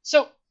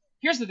 So...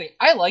 Here's the thing,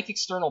 I like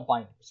external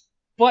binders,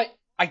 but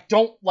I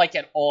don't like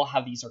at all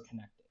how these are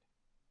connected.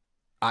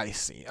 I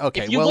see.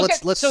 Okay, well,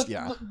 let's.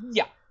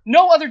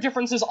 No other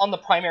differences on the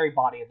primary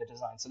body of the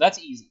design, so that's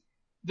easy.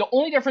 The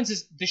only difference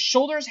is the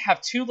shoulders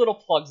have two little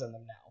plugs in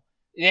them now.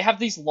 They have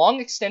these long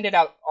extended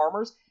out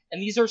armors,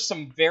 and these are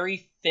some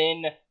very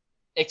thin,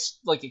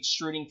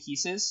 extruding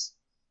pieces.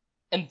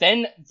 and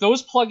then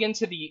those plug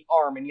into the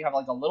arm, and you have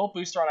like a little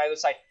booster on either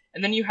side,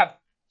 and then you have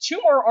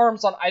 2 more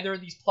arms on either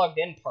of these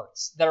plugged-in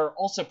parts that are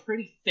also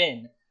pretty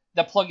thin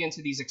that plug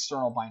into these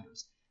external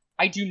binders.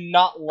 I do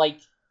not like...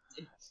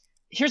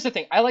 Here's the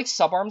thing, I like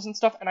subarms and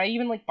stuff, and I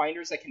even like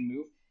binders that can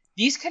move.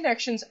 These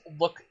connections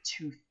look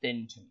too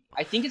thin to me.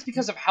 I think it's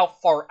because of how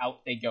far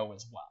out they go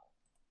as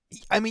well.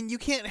 I mean, you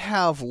can't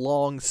have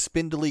long,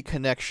 spindly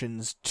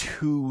connections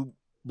to,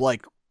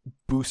 like,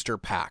 booster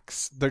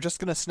packs. They're just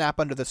going to snap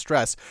under the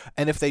stress,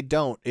 and if they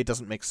don't, it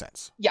doesn't make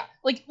sense. Yeah,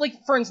 like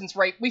for instance,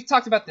 right, we've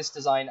talked about this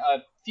design,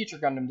 future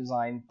Gundam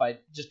design,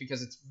 but just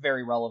because it's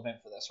very relevant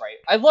for this, right?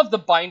 I love the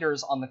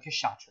binders on the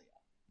Kshatriya,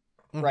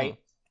 right?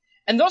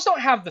 And those don't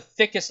have the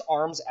thickest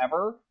arms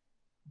ever,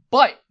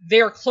 but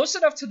they are close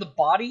enough to the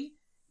body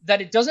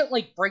that it doesn't,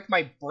 like, break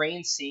my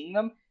brain seeing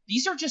them.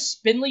 These are just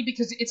spindly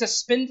because it's a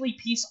spindly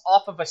piece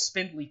off of a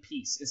spindly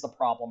piece is the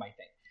problem, I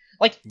think.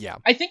 Like, yeah.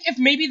 I think if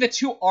maybe the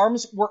 2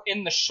 arms were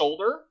in the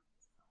shoulder,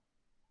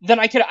 then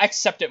I could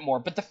accept it more.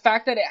 But the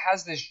fact that it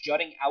has this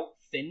jutting out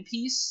thin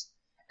piece,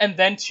 and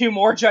then 2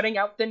 more jutting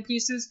out thin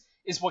pieces,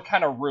 is what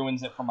kind of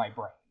ruins it for my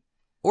brain.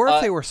 Or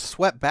if they were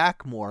swept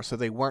back more, so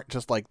they weren't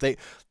just like they...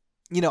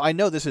 You know, I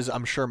know this is,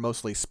 I'm sure,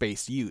 mostly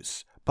space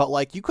use, but,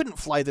 like, you couldn't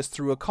fly this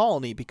through a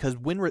colony because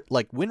wind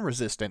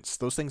resistance,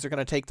 those things are going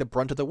to take the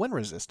brunt of the wind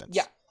resistance.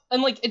 Yeah,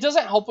 and, like, it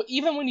doesn't help,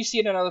 even when you see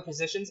it in other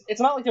positions, it's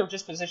not like they're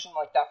just positioned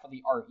like that for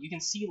the art. You can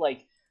see,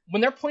 like,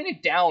 when they're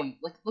pointed down,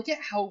 like, look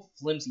at how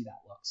flimsy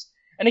that looks.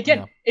 And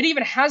again, It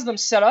even has them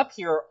set up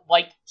here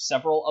like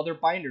several other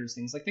binders,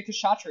 things like the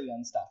Kshatriya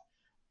and stuff.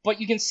 But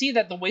you can see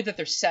that the way that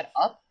they're set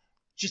up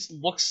just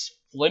looks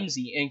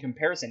flimsy in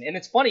comparison. And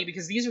it's funny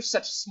because these are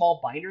such small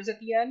binders at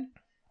the end,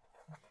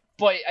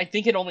 but I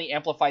think it only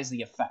amplifies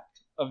the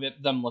effect of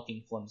them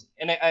looking flimsy.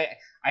 And I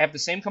have the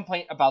same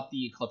complaint about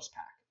the Eclipse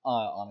pack,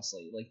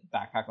 honestly. Like, the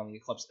backpack on the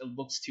Eclipse, it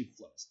looks too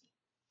flimsy.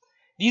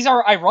 These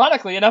are,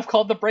 ironically enough,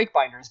 called the brake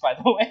binders, by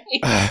the way.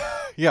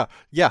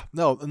 Yeah,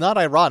 no, not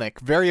ironic.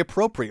 Very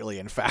appropriately,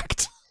 in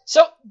fact.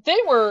 So, they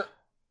were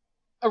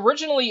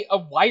originally a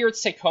wired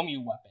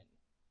Seikomu weapon.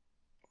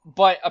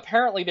 But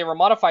apparently they were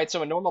modified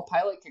so a normal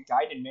pilot could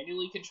guide and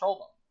manually control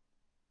them.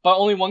 But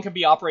only one could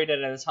be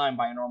operated at a time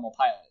by a normal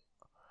pilot.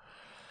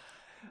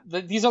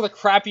 These are the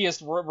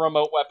crappiest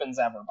remote weapons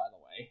ever, by the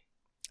way.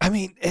 I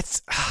mean,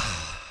 it's...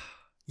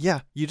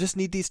 Yeah, you just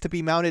need these to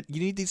be mounted. You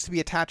need these to be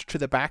attached to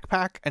the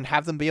backpack and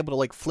have them be able to,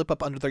 like, flip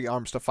up under their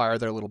arms to fire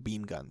their little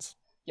beam guns.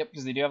 Yep,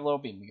 because they do have little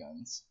beam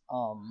guns.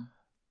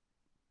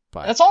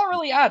 But that's all it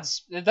really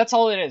adds. That's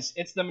all it is.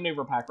 It's the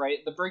maneuver pack,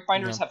 right? The brake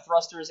binders have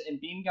thrusters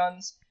and beam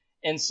guns,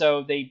 and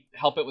so they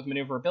help it with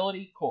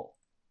maneuverability. Cool.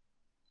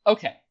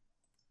 Okay.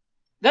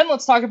 Then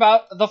let's talk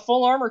about the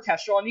full armor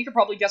Kestrel, and you can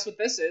probably guess what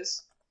this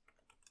is.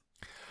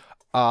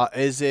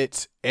 Is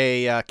it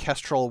a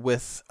Kestrel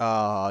with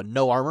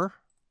no armor?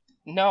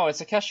 No, it's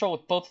a Kestrel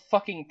with both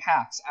fucking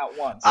packs at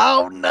once.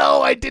 Oh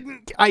no,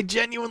 I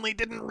genuinely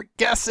didn't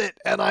guess it,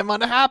 and I'm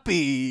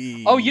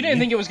unhappy. Oh, you didn't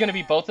think it was going to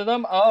be both of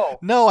them? Oh.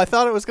 No, I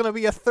thought it was going to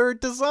be a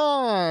third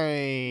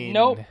design.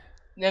 Nope.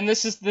 And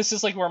this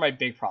is like where my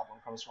big problem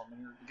comes from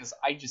here, because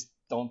I just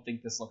don't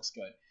think this looks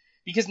good.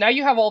 Because now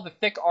you have all the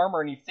thick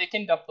armor and you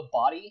thickened up the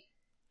body,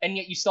 and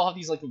yet you still have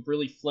these like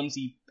really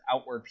flimsy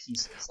outward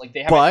pieces. Like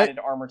they haven't added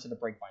armor to the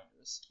brake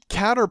binders.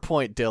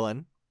 Counterpoint,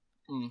 Dylan.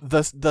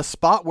 The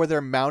spot where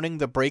they're mounting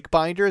the brake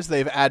binders,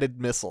 they've added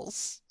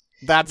missiles.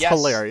 That's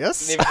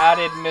hilarious. They've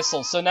added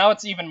missiles, so now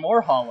it's even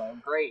more hollow.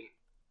 Great.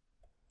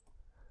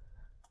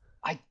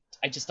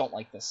 I just don't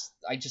like this.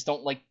 I just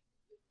don't like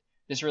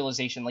this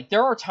realization. Like,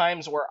 there are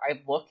times where I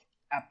look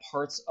at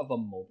parts of a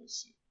mobile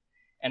suit,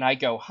 and I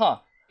go,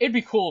 it'd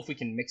be cool if we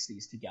can mix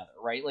these together,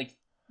 right? Like,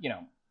 you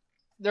know,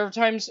 there are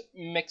times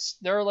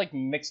there are, like,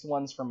 mixed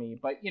ones for me,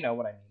 but you know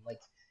what I mean.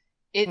 Like,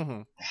 it...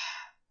 Mm-hmm.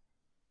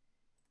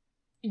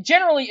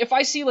 Generally, if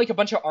I see, like, a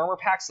bunch of armor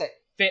packs that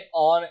fit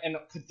on and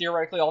could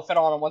theoretically all fit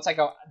on at once, I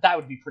go, that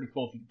would be pretty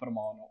cool if you could put them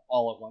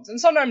all at once. And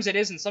sometimes it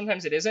is, and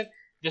sometimes it isn't.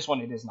 This one,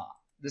 it is not.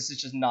 This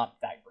is just not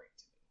that great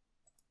to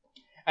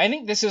me. I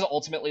think this is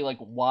ultimately, like,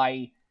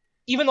 why,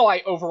 even though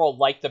I overall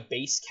like the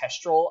base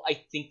Kestrel, I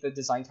think the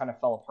design kind of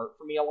fell apart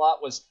for me a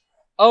lot, was,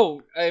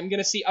 I'm going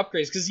to see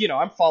upgrades, because, you know,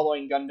 I'm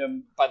following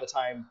Gundam by the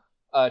time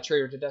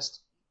Trader to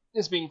Dest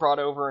is being brought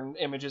over and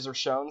images are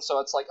shown, so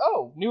it's like,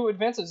 new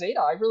Advance of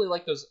Zeta, I really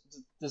like those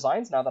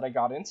designs now that I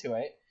got into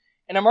it.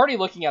 And I'm already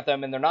looking at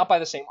them, and they're not by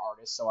the same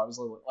artist, so I was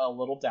a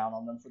little down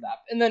on them for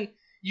that. And then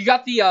you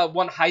got the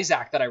one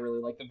Hyzak that I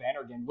really like, the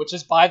Vannergan, which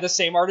is by the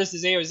same artist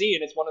as AOZ,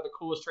 and it's one of the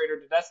coolest Trader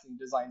to Destiny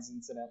designs,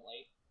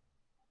 incidentally.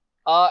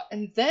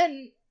 And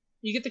then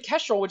you get the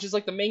Kestrel, which is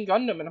like the main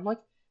Gundam, and I'm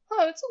like,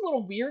 it's a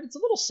little weird, it's a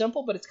little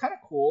simple, but it's kind of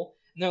cool.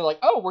 And they're like,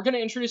 we're going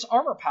to introduce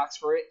armor packs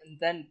for it, and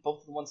then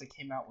both of the ones that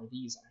came out were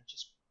these, and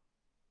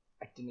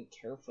I didn't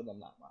care for them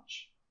that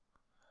much,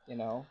 you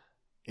know?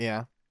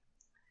 Yeah.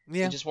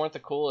 They just weren't the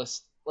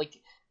coolest. Like,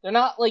 they're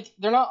not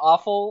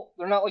awful,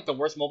 they're not like the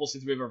worst mobile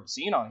suits we've ever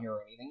seen on here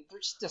or anything, they're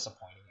just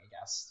disappointing, I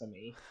guess, to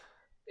me.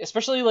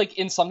 Especially, like,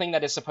 in something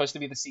that is supposed to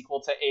be the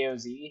sequel to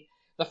AOZ,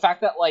 the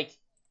fact that, like,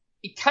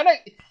 it kind of,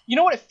 you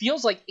know what it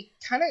feels like? It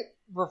kind of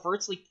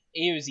reverts like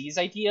AOZ's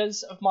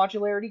ideas of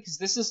modularity, because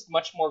this is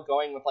much more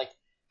going with like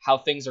how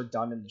things are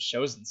done in the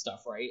shows and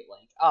stuff, right?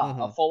 Like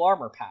a full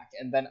armor pack,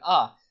 and then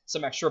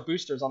some extra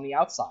boosters on the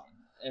outside,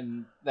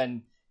 and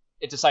then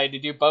it decided to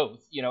do both.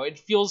 You know,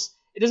 it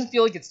doesn't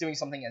feel like it's doing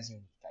something as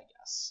unique, I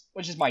guess,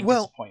 which is my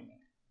disappointment.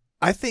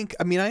 I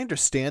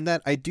understand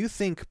that. I do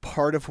think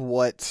part of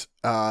what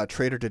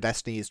Traitor to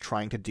Destiny is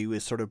trying to do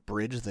is sort of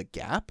bridge the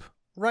gap,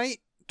 right?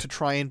 To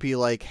try and be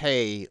like,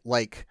 hey,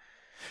 like,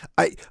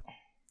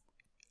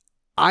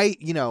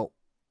 you know,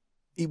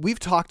 we've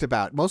talked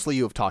about, mostly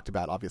you have talked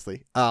about,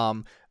 obviously,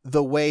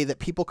 the way that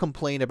people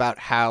complain about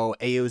how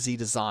AOZ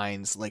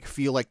designs like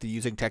feel like they're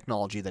using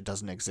technology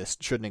that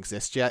shouldn't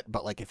exist yet,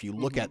 but like if you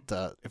look at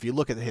the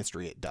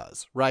history, it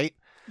does, right?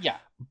 Yeah.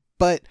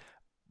 But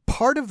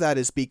part of that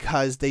is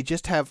because they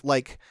just have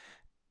like,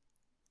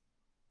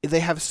 they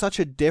have such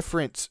a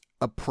different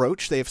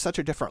approach, they have such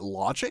a different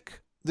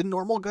logic than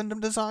normal Gundam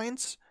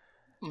designs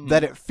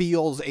that it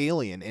feels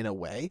alien in a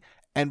way.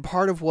 And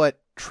part of what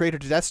Traitor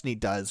to Destiny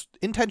does,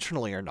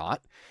 intentionally or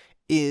not,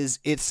 is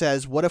it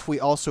says, what if we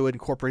also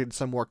incorporated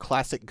some more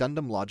classic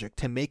Gundam logic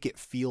to make it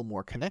feel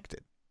more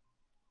connected?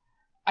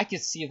 I could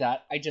see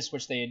that. I just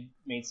wish they had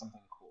made something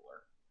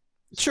cooler.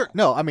 Sure.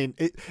 No, I mean,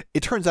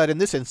 it turns out in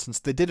this instance,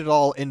 they did it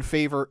all in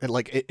favor,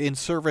 like, in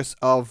service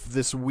of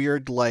this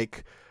weird,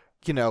 like,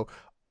 you know,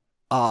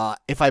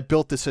 if I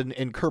built this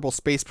in Kerbal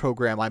Space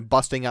Program, I'm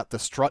busting out the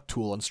strut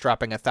tool and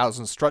strapping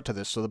 1,000 strut to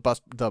this so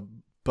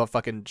the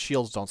fucking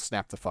shields don't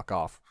snap the fuck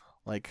off.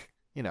 Like,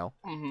 you know,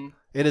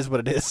 It is what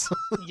it is.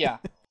 Yeah.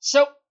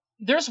 So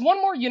there's one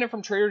more unit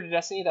from Traitor to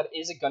Destiny that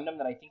is a Gundam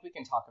that I think we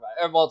can talk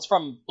about. Well, it's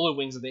from Blue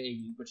Wings of the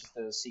AU, which is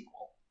the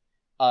sequel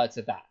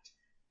to that.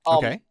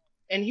 Okay.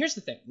 And here's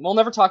the thing. We'll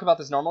never talk about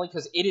this normally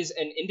because it is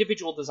an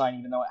individual design,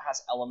 even though it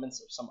has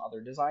elements of some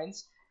other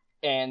designs.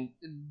 And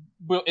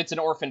it's an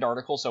orphaned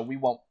article, so we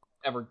won't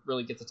ever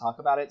really get to talk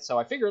about it. So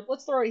I figured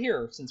let's throw it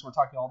here since we're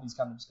talking all these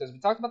Gundams, because we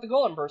talked about the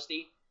Golem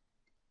Bursty.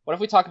 What if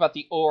we talk about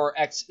the OR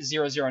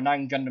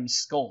X-009 Gundam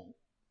Skull?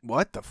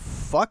 What the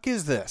fuck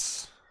is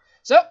this?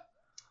 So,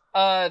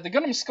 the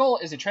Gundam Skull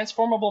is a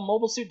transformable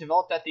mobile suit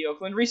developed at the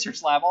Oakland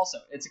Research Lab also.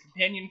 It's a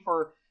companion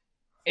for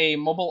a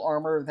mobile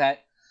armor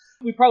that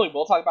we probably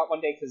will talk about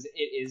one day because it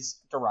is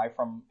derived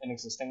from an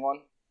existing one.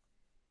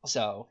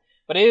 So,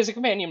 but it is a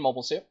companion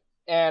mobile suit,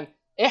 and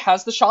it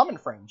has the Shaman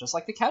frame, just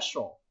like the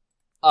Kestrel.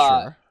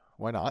 Sure,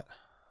 why not?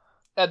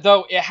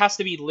 Though it has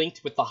to be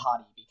linked with the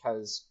Hottie,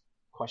 because...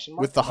 Question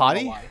mark? With the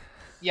Hottie?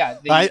 Yeah.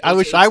 I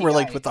wish I were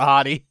linked with the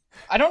Hottie.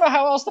 I don't know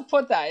how else to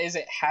put that. Is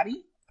it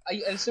Hattie?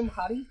 I assume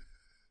Hottie?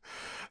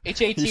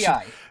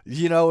 H-A-T-I.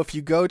 You know, if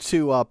you go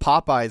to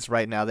Popeyes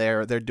right now,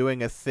 they're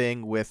doing a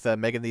thing with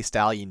Megan Thee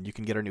Stallion. You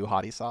can get her new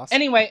Hottie sauce.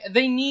 Anyway,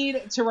 they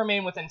need to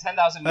remain within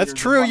 10,000 meters. That's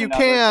true, you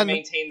can. To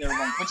maintain their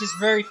length, which is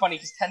very funny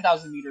because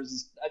 10,000 meters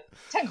is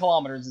 10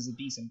 kilometers is a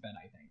decent bet,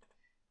 I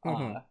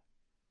think.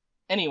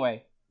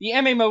 Anyway, the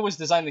MMO was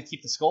designed to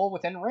keep the skull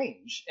within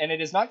range, and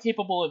it is not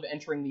capable of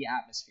entering the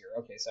atmosphere.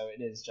 Okay, so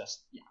it is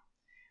just, yeah.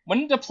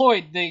 When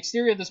deployed, the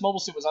exterior of this mobile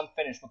suit was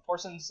unfinished, with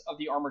portions of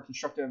the armor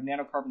constructed of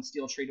nanocarbon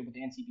steel treated with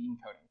anti-beam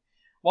coating.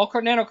 While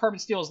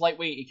nanocarbon steel is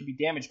lightweight, it can be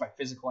damaged by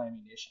physical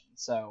ammunition,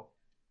 so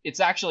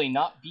it's actually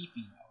not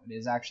beefy, though. It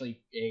is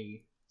actually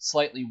a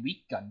slightly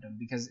weak Gundam,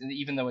 because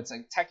even though it's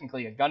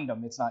technically a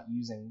Gundam, it's not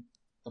using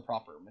the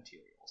proper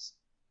materials.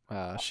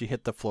 She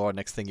hit the floor,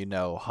 next thing you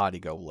know, Hottie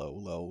go low,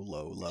 low,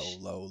 low, low,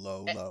 low,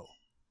 low, low.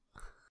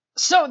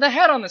 So the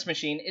head on this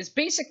machine is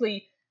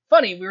basically...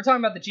 Funny, we were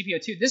talking about the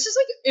GPO-2. This is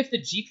like if the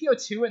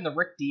GPO-2 and the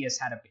Rick Diaz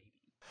had a baby.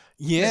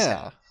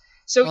 Yeah.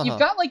 So you've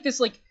got like this,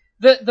 like,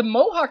 the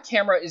Mohawk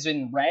camera is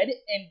in red,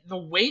 and the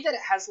way that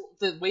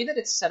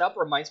it's set up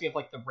reminds me of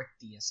like the Rick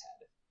Diaz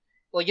head.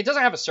 Like, it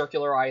doesn't have a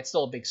circular eye, it's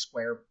still a big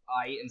square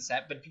eye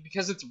inset, but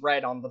because it's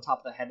red on the top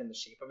of the head and the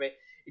shape of it,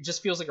 it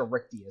just feels like a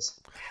Rick Diaz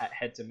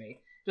head to me.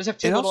 Does it have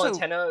two little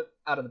antennae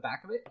out of the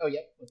back of it? Oh, yeah,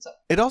 what's up?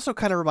 It also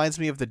kind of reminds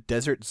me of the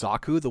Desert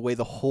Zaku, the way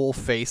the whole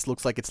face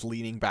looks like it's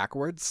leaning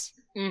backwards.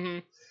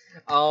 You've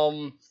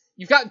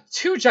got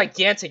two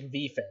gigantic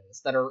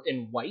V-fins that are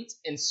in white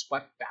and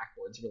swept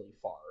backwards really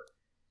far.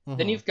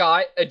 Then you've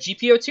got a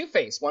GPO-2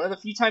 face, one of the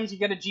few times you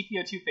get a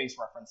GPO-2 face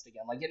referenced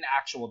again, like an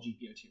actual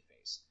GPO-2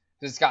 face.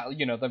 Because it's got,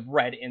 you know, the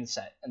red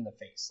inset in the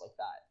face, like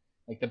that.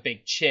 Like the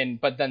big chin,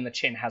 but then the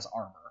chin has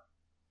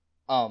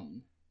armor.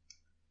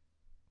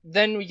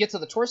 Then we get to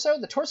the torso.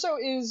 The torso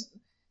is...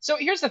 So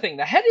here's the thing,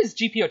 the head is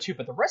GPO-2,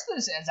 but the rest of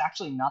this is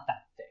actually not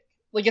that thick.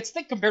 Like, it's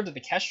thick compared to the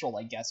Kestrel,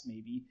 I guess,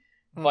 maybe.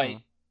 But,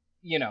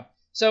 you know.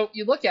 So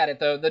you look at it,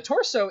 though, the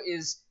torso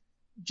is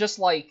just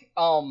like,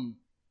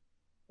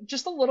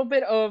 just a little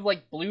bit of,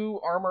 like, blue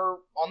armor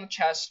on the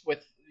chest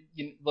with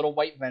little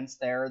white vents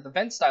there. The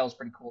vent style is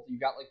pretty cool.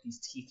 You've got, like, these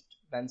teeth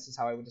vents is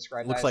how I would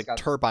describe that. Looks like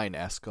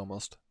turbine-esque,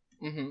 almost.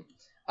 You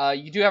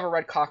do have a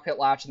red cockpit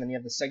latch, and then you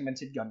have the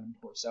segmented Gundam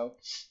torso.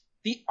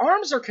 The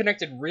arms are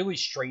connected really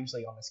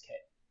strangely on this kit,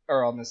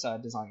 or on this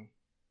design.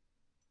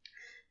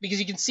 because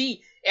you can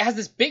see it has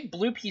this big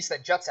blue piece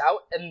that juts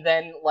out, and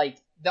then like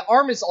the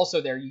arm is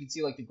also there. You can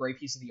see like the gray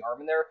piece of the arm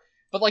in there,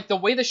 but like the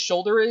way the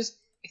shoulder is,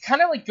 it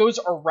kind of like goes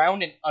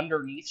around and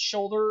underneath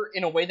shoulder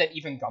in a way that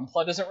even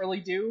Gunpla doesn't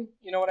really do.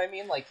 You know what I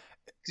mean? Like,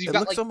 cause it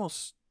looks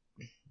almost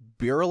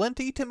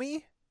virulent-y to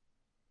me.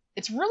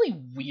 It's really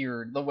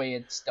weird the way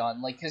it's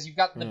done, like, because you've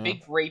got the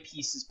big gray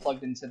pieces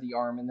plugged into the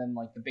arm, and then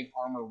like the big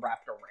armor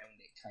wrapped around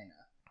it, kind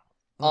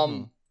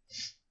of.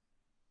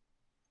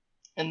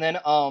 And then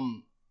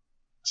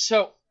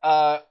so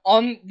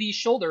on the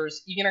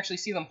shoulders, you can actually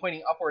see them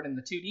pointing upward in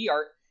the 2D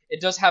art.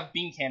 It does have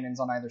beam cannons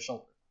on either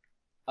shoulder.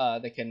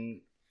 That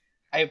can,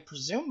 I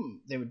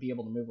presume they would be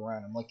able to move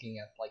around. I'm looking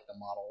at like the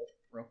model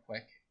real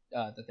quick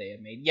that they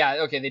had made.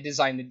 Yeah, okay, they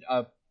designed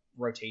a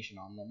rotation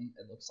on them.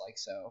 It looks like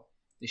so.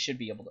 They should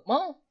be able to...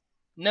 Well,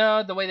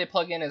 no, the way they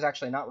plug in is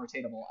actually not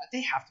rotatable.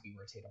 They have to be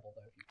rotatable,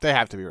 though. They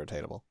have to be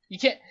rotatable. You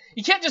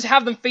can't just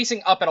have them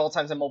facing up at all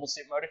times in mobile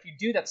suit mode. If you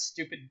do, that's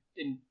stupid.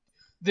 And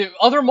the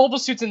other mobile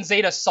suits in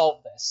Zeta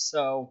solve this.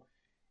 So,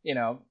 you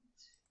know,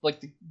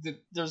 like,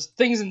 there's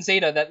things in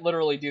Zeta that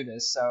literally do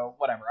this. So,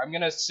 whatever. I'm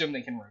going to assume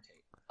they can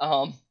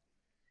rotate.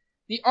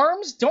 The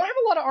arms don't have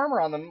a lot of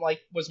armor on them, like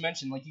was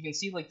mentioned. Like, you can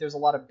see, like, there's a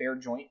lot of bare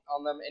joint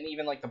on them. And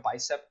even, like, the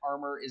bicep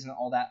armor isn't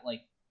all that,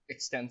 like,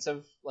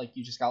 extensive. Like,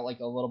 you just got like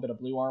a little bit of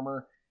blue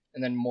armor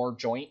and then more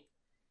joint.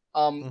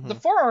 The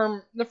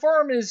forearm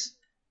is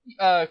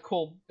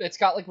cool. It's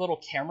got like little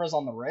cameras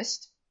on the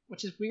wrist,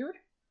 which is weird,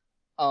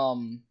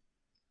 but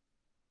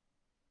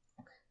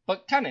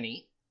kind of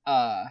neat.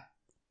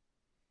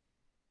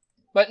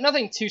 But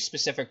nothing too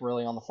specific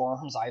really on the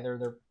forearms either.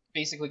 They're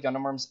basically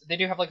Gundam arms. They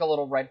do have like a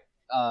little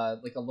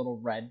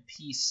red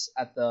piece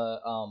at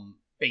the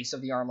base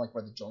of the arm, like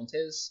where the joint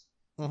is.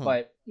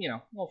 But you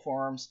know, little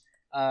forearms.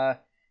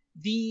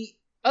 The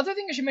other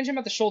thing I should mention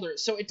about the shoulder,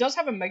 so it does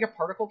have a mega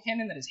particle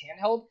cannon that is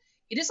handheld.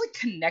 It is like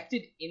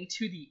connected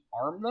into the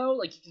arm though.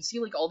 Like you can see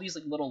like all these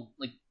like little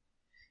like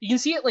you can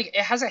see it like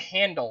it has a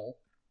handle.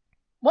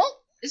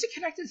 Well, is it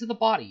connected to the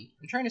body?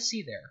 I'm trying to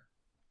see there.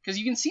 Because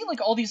you can see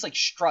like all these like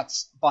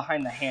struts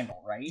behind the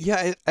handle, right?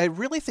 Yeah, I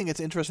really think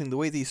it's interesting the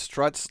way these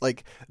struts,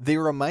 like, they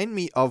remind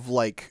me of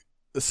like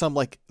some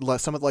of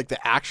like the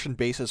action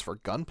bases for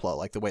Gunpla,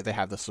 like the way they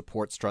have the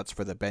support struts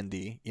for the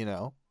bendy, you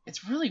know?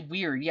 It's really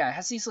weird. Yeah, it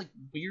has these like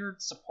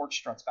weird support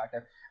struts back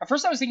there. At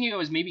first I was thinking it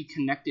was maybe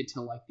connected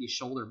to like the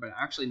shoulder, but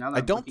actually now that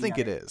I don't think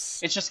it is.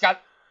 It's just got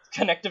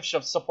connective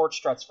support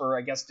struts for,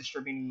 I guess,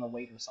 distributing the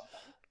weight or something.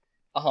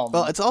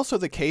 Well, it's also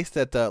the case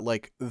that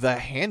the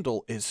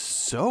handle is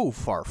so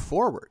far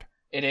forward.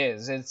 It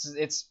is.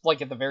 It's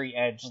like at the very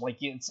edge. Like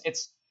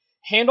it's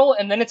handle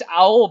and then it's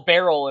owl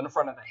barrel in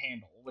front of the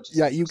handle, which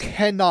is you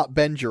cannot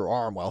bend your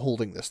arm while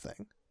holding this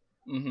thing.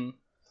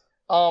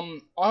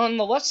 On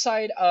the left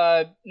side,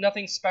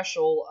 nothing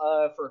special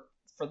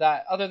for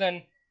that, other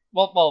than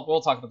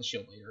we'll talk about the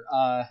shield later.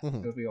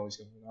 Because we always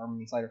go with the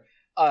armaments later.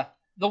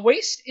 The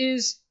waist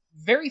is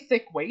very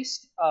thick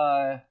waist.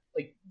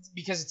 Like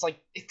because it's like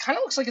it kind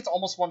of looks like it's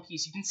almost one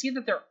piece. You can see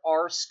that there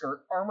are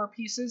skirt armor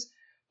pieces,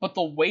 but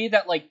the way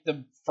that like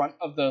the front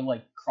of the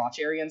like crotch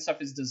area and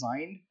stuff is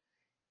designed,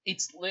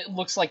 it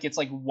looks like it's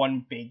like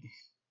one big,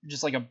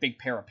 just like a big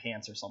pair of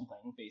pants or something,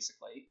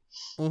 basically.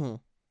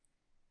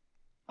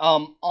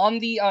 On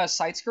the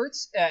side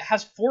skirts, it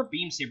has 4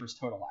 beam sabers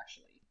total,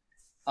 actually.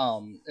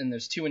 And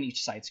there's 2 in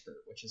each side skirt,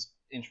 which is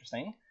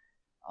interesting.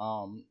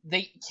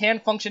 They can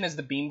function as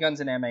the beam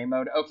guns in MA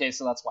mode. Okay,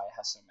 so that's why it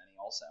has so many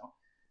also.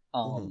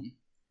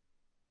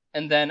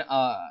 And then,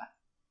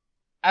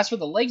 as for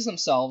the legs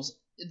themselves,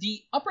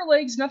 the upper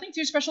legs, nothing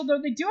too special, though.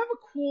 They do have a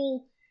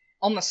cool,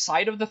 on the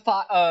side of the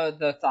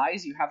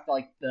thighs, you have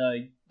like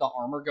the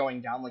armor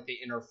going down, like the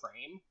inner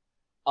frame.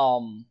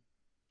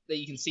 That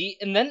you can see,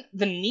 and then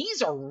the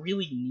knees are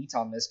really neat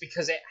on this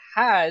because it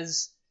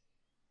has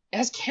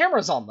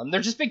cameras on them.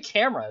 They're just big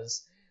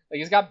cameras. Like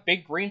it's got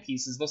big green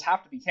pieces. Those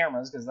have to be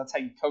cameras because that's how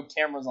you code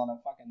cameras on a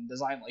fucking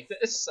design like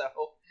this. So,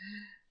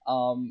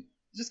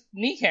 just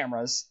knee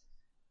cameras.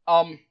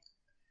 The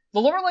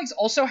lower legs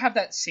also have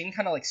that same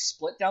kind of like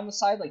split down the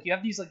side. Like you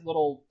have these like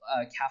little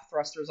calf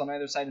thrusters on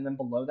either side, and then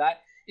below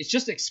that it's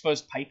just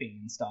exposed piping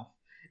and stuff.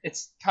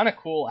 It's kind of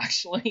cool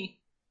actually.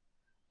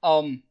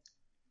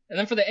 And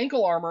then for the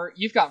ankle armor,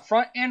 you've got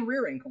front and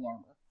rear ankle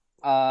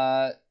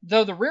armor.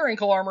 Though the rear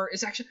ankle armor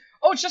is actually...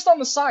 Oh, it's just on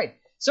the side.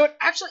 So it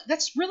actually...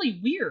 That's really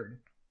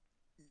weird.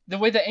 The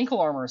way the ankle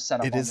armor is set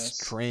up on this. It is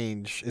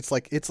strange. It's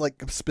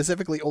like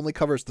specifically only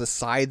covers the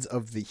sides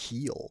of the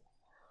heel.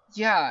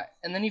 Yeah,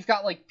 and then you've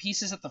got like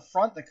pieces at the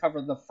front that cover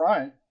the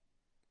front.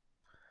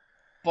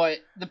 But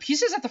the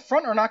pieces at the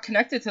front are not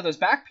connected to those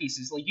back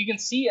pieces. Like you can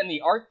see in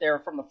the art there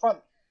from the front.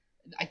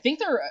 I think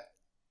they're...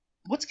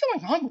 What's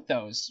going on with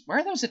those? Where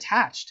are those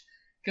attached?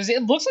 Because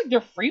it looks like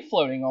they're free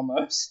floating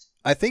almost.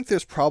 I think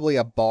there's probably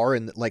a bar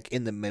in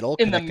the middle,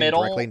 connecting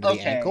directly into the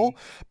ankle.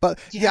 But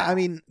yeah, I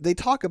mean, they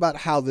talk about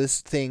how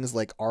this thing's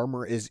like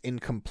armor is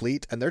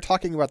incomplete, and they're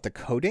talking about the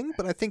coding.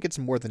 But I think it's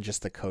more than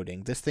just the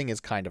coding. This thing is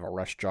kind of a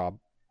rush job.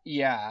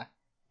 Yeah,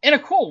 in a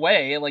cool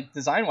way. Like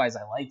design wise,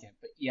 I like it.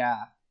 But yeah,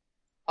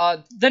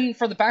 Then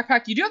for the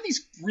backpack, you do have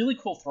these really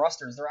cool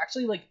thrusters. They're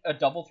actually like a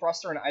double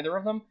thruster in either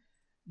of them.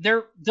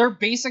 They're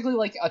basically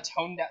like a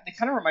toned down. They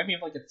kind of remind me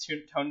of like a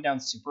toned down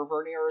Super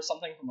Vernier or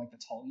something from like the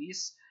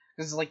Tullies.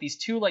 Because it's like these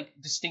two like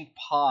distinct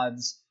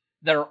pods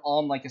that are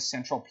on like a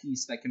central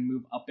piece that can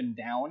move up and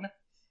down.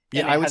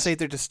 Yeah, I would say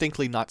they're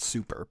distinctly not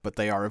super, but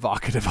they are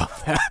evocative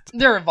of that.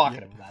 They're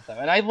evocative of that though,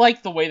 and I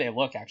like the way they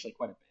look actually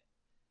quite a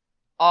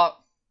bit.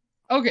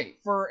 Okay,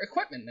 for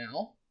equipment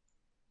now.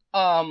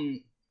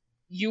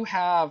 You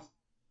have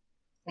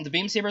the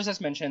beam sabers as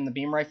mentioned, the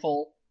beam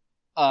rifle,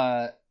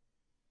 the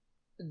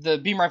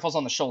beam rifle's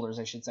on the shoulders,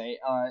 I should say,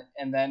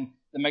 and then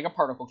the mega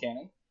particle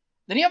cannon.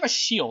 Then you have a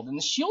shield, and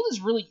the shield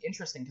is really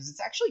interesting because it's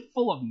actually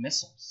full of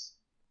missiles.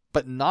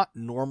 But not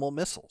normal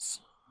missiles.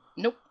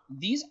 Nope.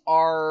 These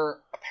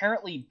are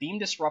apparently beam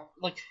disruption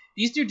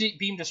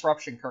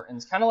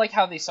curtains, kind of like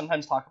how they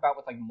sometimes talk about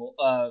with like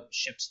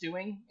ships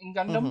doing in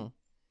Gundam. Mm-hmm.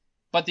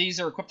 But these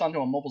are equipped onto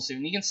a mobile suit,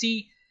 and you can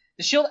see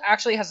the shield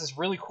actually has this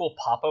really cool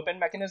pop-open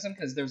mechanism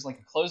because there's like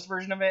a closed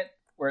version of it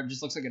where it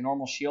just looks like a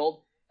normal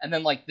shield, and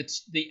then like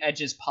the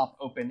edges pop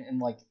open and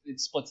like it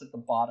splits at the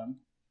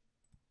bottom.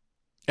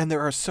 And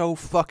there are so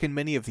fucking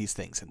many of these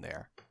things in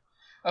there.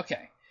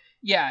 Okay.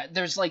 Yeah,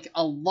 there's like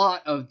a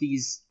lot of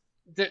these.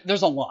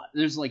 There's a lot.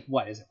 There's like,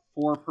 what is it?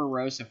 4 per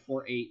row, so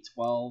 4, 8,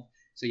 12.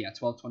 So yeah,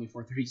 12,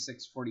 24,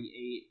 36,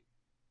 48.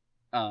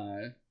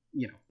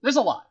 There's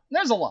a lot.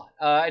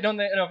 I don't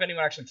know if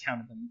anyone actually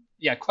counted them.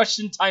 Yeah,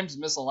 question times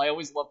missile. I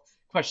always love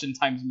question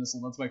times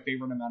missile. That's my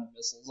favorite amount of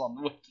missiles on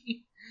the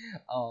wiki.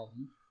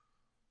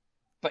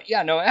 But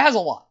yeah, no, it has a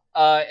lot.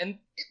 And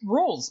it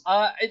rules.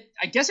 I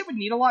guess it would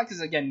need a lot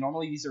because, again,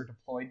 normally these are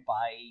deployed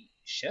by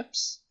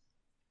ships.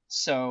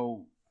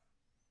 So,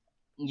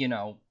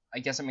 I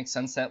guess it makes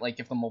sense that, like,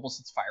 if the mobile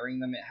suit's firing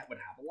them, it would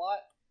have a lot.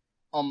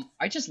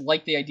 I just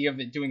like the idea of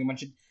it doing a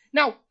bunch of...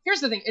 Now,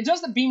 here's the thing. It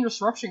does the beam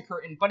disruption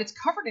curtain, but it's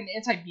covered in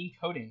anti-beam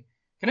coating.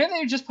 Couldn't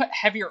they just put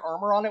heavier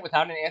armor on it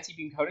without an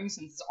anti-beam coating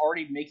since it's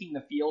already making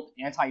the field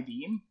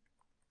anti-beam?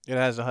 It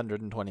has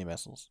 120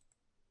 missiles.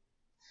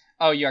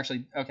 Oh, you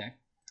actually... Okay.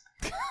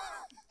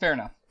 Fair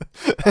enough.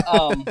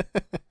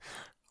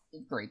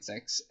 Grade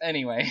 6.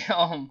 Anyway,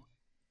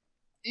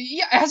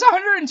 yeah, it has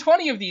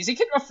 120 of these. It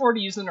can afford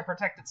to use them to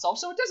protect itself,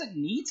 so it doesn't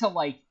need to,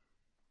 like...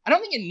 I don't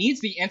think it needs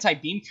the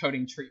anti-beam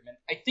coating treatment.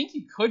 I think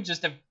you could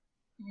just have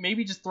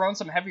maybe just thrown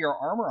some heavier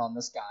armor on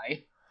this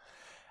guy.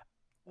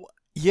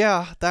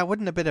 Yeah, that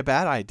wouldn't have been a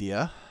bad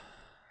idea.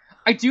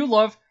 I do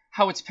love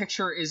how its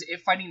picture is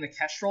it fighting the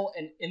Kestrel,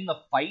 and in the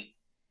fight,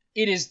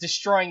 it is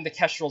destroying the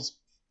Kestrel's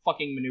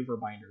fucking maneuver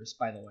binders,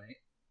 by the way.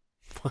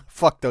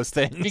 Fuck those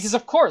things. Because,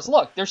 of course,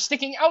 look, they're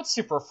sticking out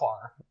super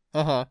far.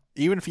 Uh-huh.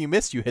 Even if you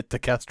miss, you hit the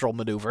Kestrel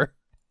maneuver.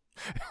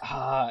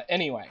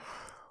 Anyway.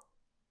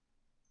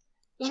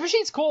 This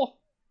machine's cool.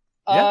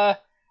 Yeah.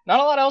 Not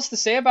a lot else to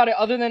say about it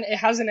other than it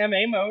has an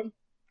MA mode,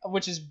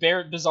 which is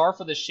bizarre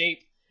for the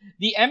shape.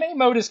 The MA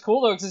mode is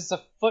cool, though, because it's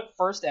a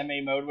foot-first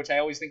MA mode, which I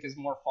always think is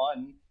more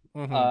fun.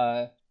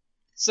 Mm-hmm.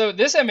 So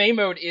this MA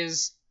mode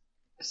it's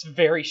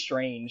very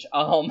strange.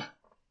 So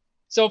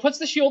it puts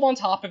the shield on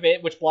top of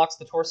it, which blocks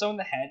the torso and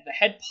the head. The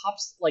head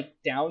pops like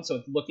down, so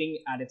it's looking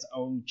at its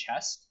own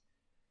chest.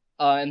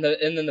 And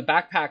then the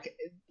backpack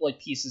like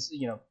pieces,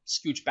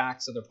 scooch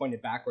back, so they're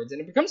pointed backwards,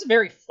 and it becomes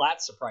very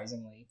flat,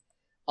 surprisingly.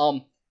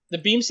 The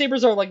beam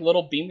sabers are like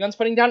little beam guns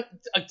putting down.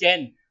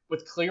 Again,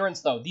 with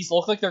clearance though, these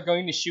look like they're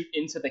going to shoot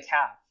into the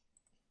calf.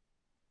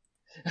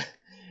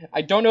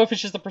 I don't know if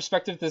it's just the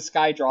perspective this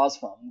guy draws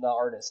from, the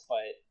artist, but.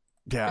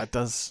 Yeah, it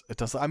does. It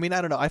does. I mean,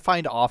 I don't know. I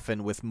find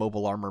often with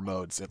mobile armor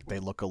modes, they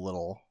look a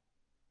little...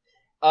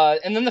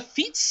 And then the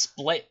feet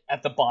split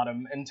at the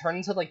bottom and turn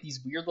into, like, these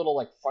weird little,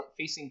 like,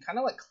 front-facing, kind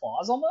of like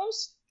claws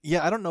almost.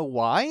 Yeah, I don't know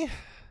why.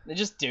 They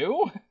just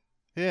do.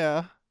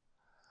 Yeah.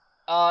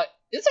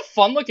 It's a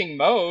fun-looking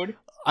mode.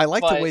 I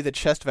like the way the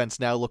chest vents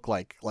now look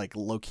like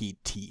low-key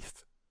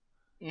teeth.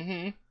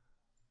 Mm-hmm.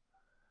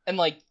 And,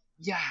 like,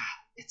 yeah,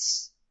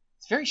 it's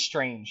very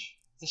strange.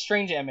 It's a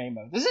strange MA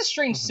mode. This is a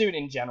strange suit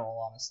in general,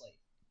 honestly.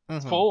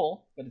 It's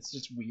cool, but it's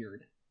just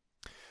weird.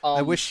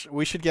 I wish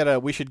we should get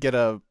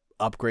a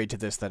upgrade to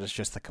this that is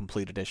just the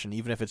complete edition,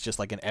 even if it's just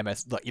like an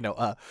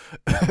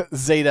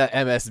Zeta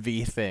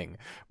MSV thing.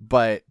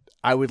 But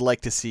I would like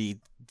to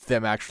see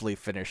them actually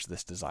finish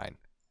this design.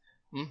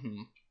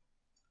 Mm-hmm.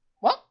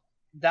 Well,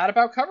 that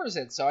about covers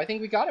it. So I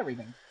think we got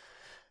everything.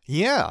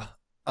 Yeah.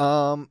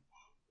 And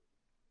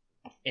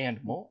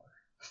more.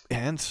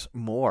 And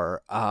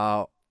more.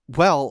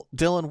 Well,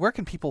 Dylan, where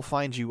can people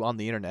find you on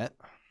the internet?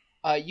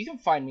 You can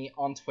find me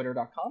on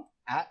twitter.com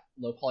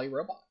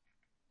 @lowpolyrobot.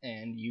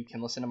 And you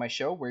can listen to my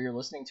show where you're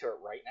listening to it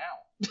right now.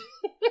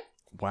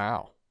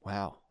 Wow.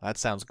 That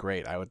sounds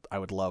great. I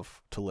would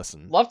love to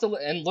listen.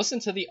 And listen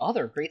to the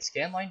other great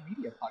Scanline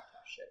Media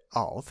podcast shit.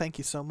 Oh, thank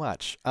you so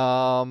much.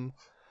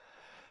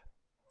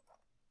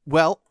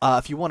 Well,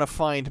 if you want to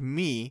find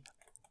me,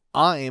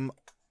 I'm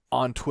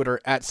on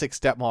Twitter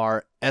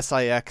 @6detmar,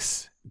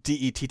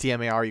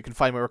 SIXDETTMAR. You can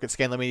find my work at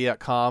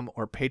scanlinemedia.com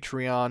or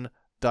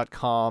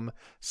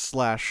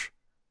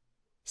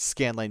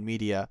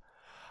patreon.com/scanlinemedia.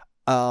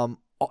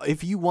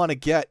 If you want to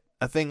get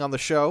a thing on the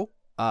show,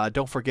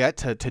 don't forget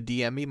to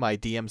DM me. My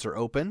DMs are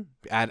open.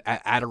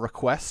 Add a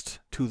request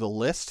to the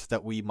list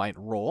that we might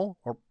roll,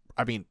 or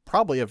I mean,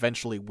 probably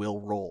eventually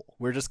will roll.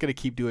 We're just gonna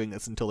keep doing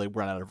this until they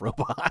run out of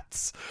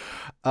robots.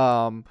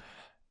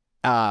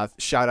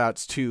 Shout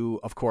outs to,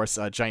 of course,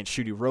 Giant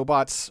Shooty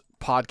Robots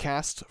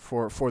podcast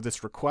for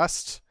this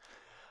request.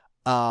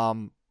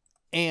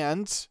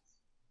 And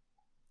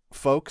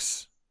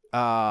folks,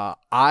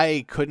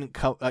 I couldn't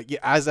come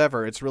as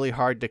ever. It's really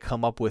hard to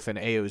come up with an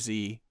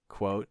AOZ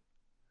quote.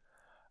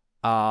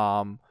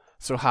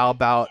 So how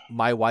about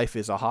my wife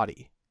is a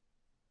hottie?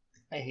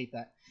 I hate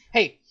that.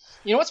 Hey,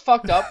 you know what's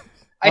fucked up?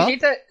 I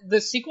hate that the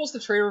sequels to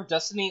Traitor of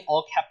Destiny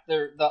all kept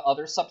the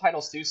other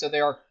subtitles too. So they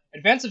are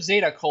Advance of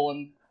Zeta :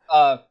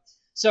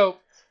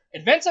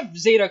 Advance of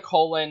Zeta :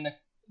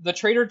 The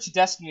Traitor to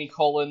Destiny :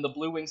 The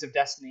Blue Wings of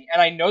Destiny.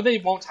 And I know they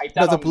won't type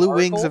that. No, the Blue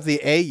Wings of the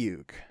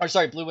AUG. Or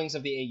sorry, Blue Wings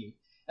of the AU.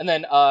 And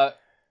then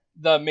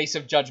the Mace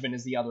of Judgment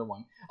is the other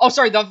one. Oh,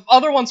 sorry, the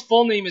other one's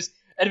full name is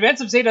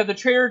Advance of Zeta: The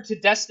Traitor to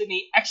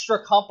Destiny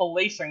Extra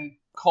Compilation :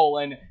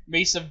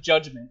 Mace of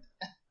Judgment.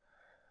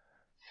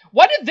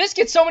 Why did this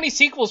get so many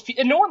sequels?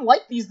 And no one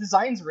liked these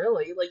designs,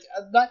 really. Like,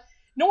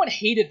 no one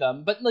hated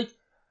them, but like,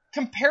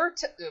 compared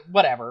to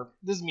whatever.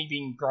 This is me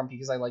being grumpy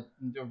because I like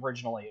the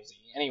original AOZ.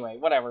 Anyway,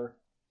 whatever.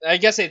 I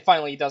guess it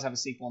finally does have a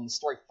sequel, and the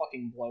story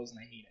fucking blows, and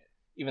I hate it,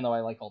 even though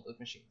I like all the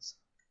machines.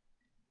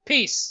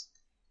 Peace.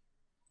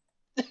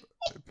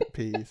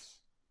 Peace.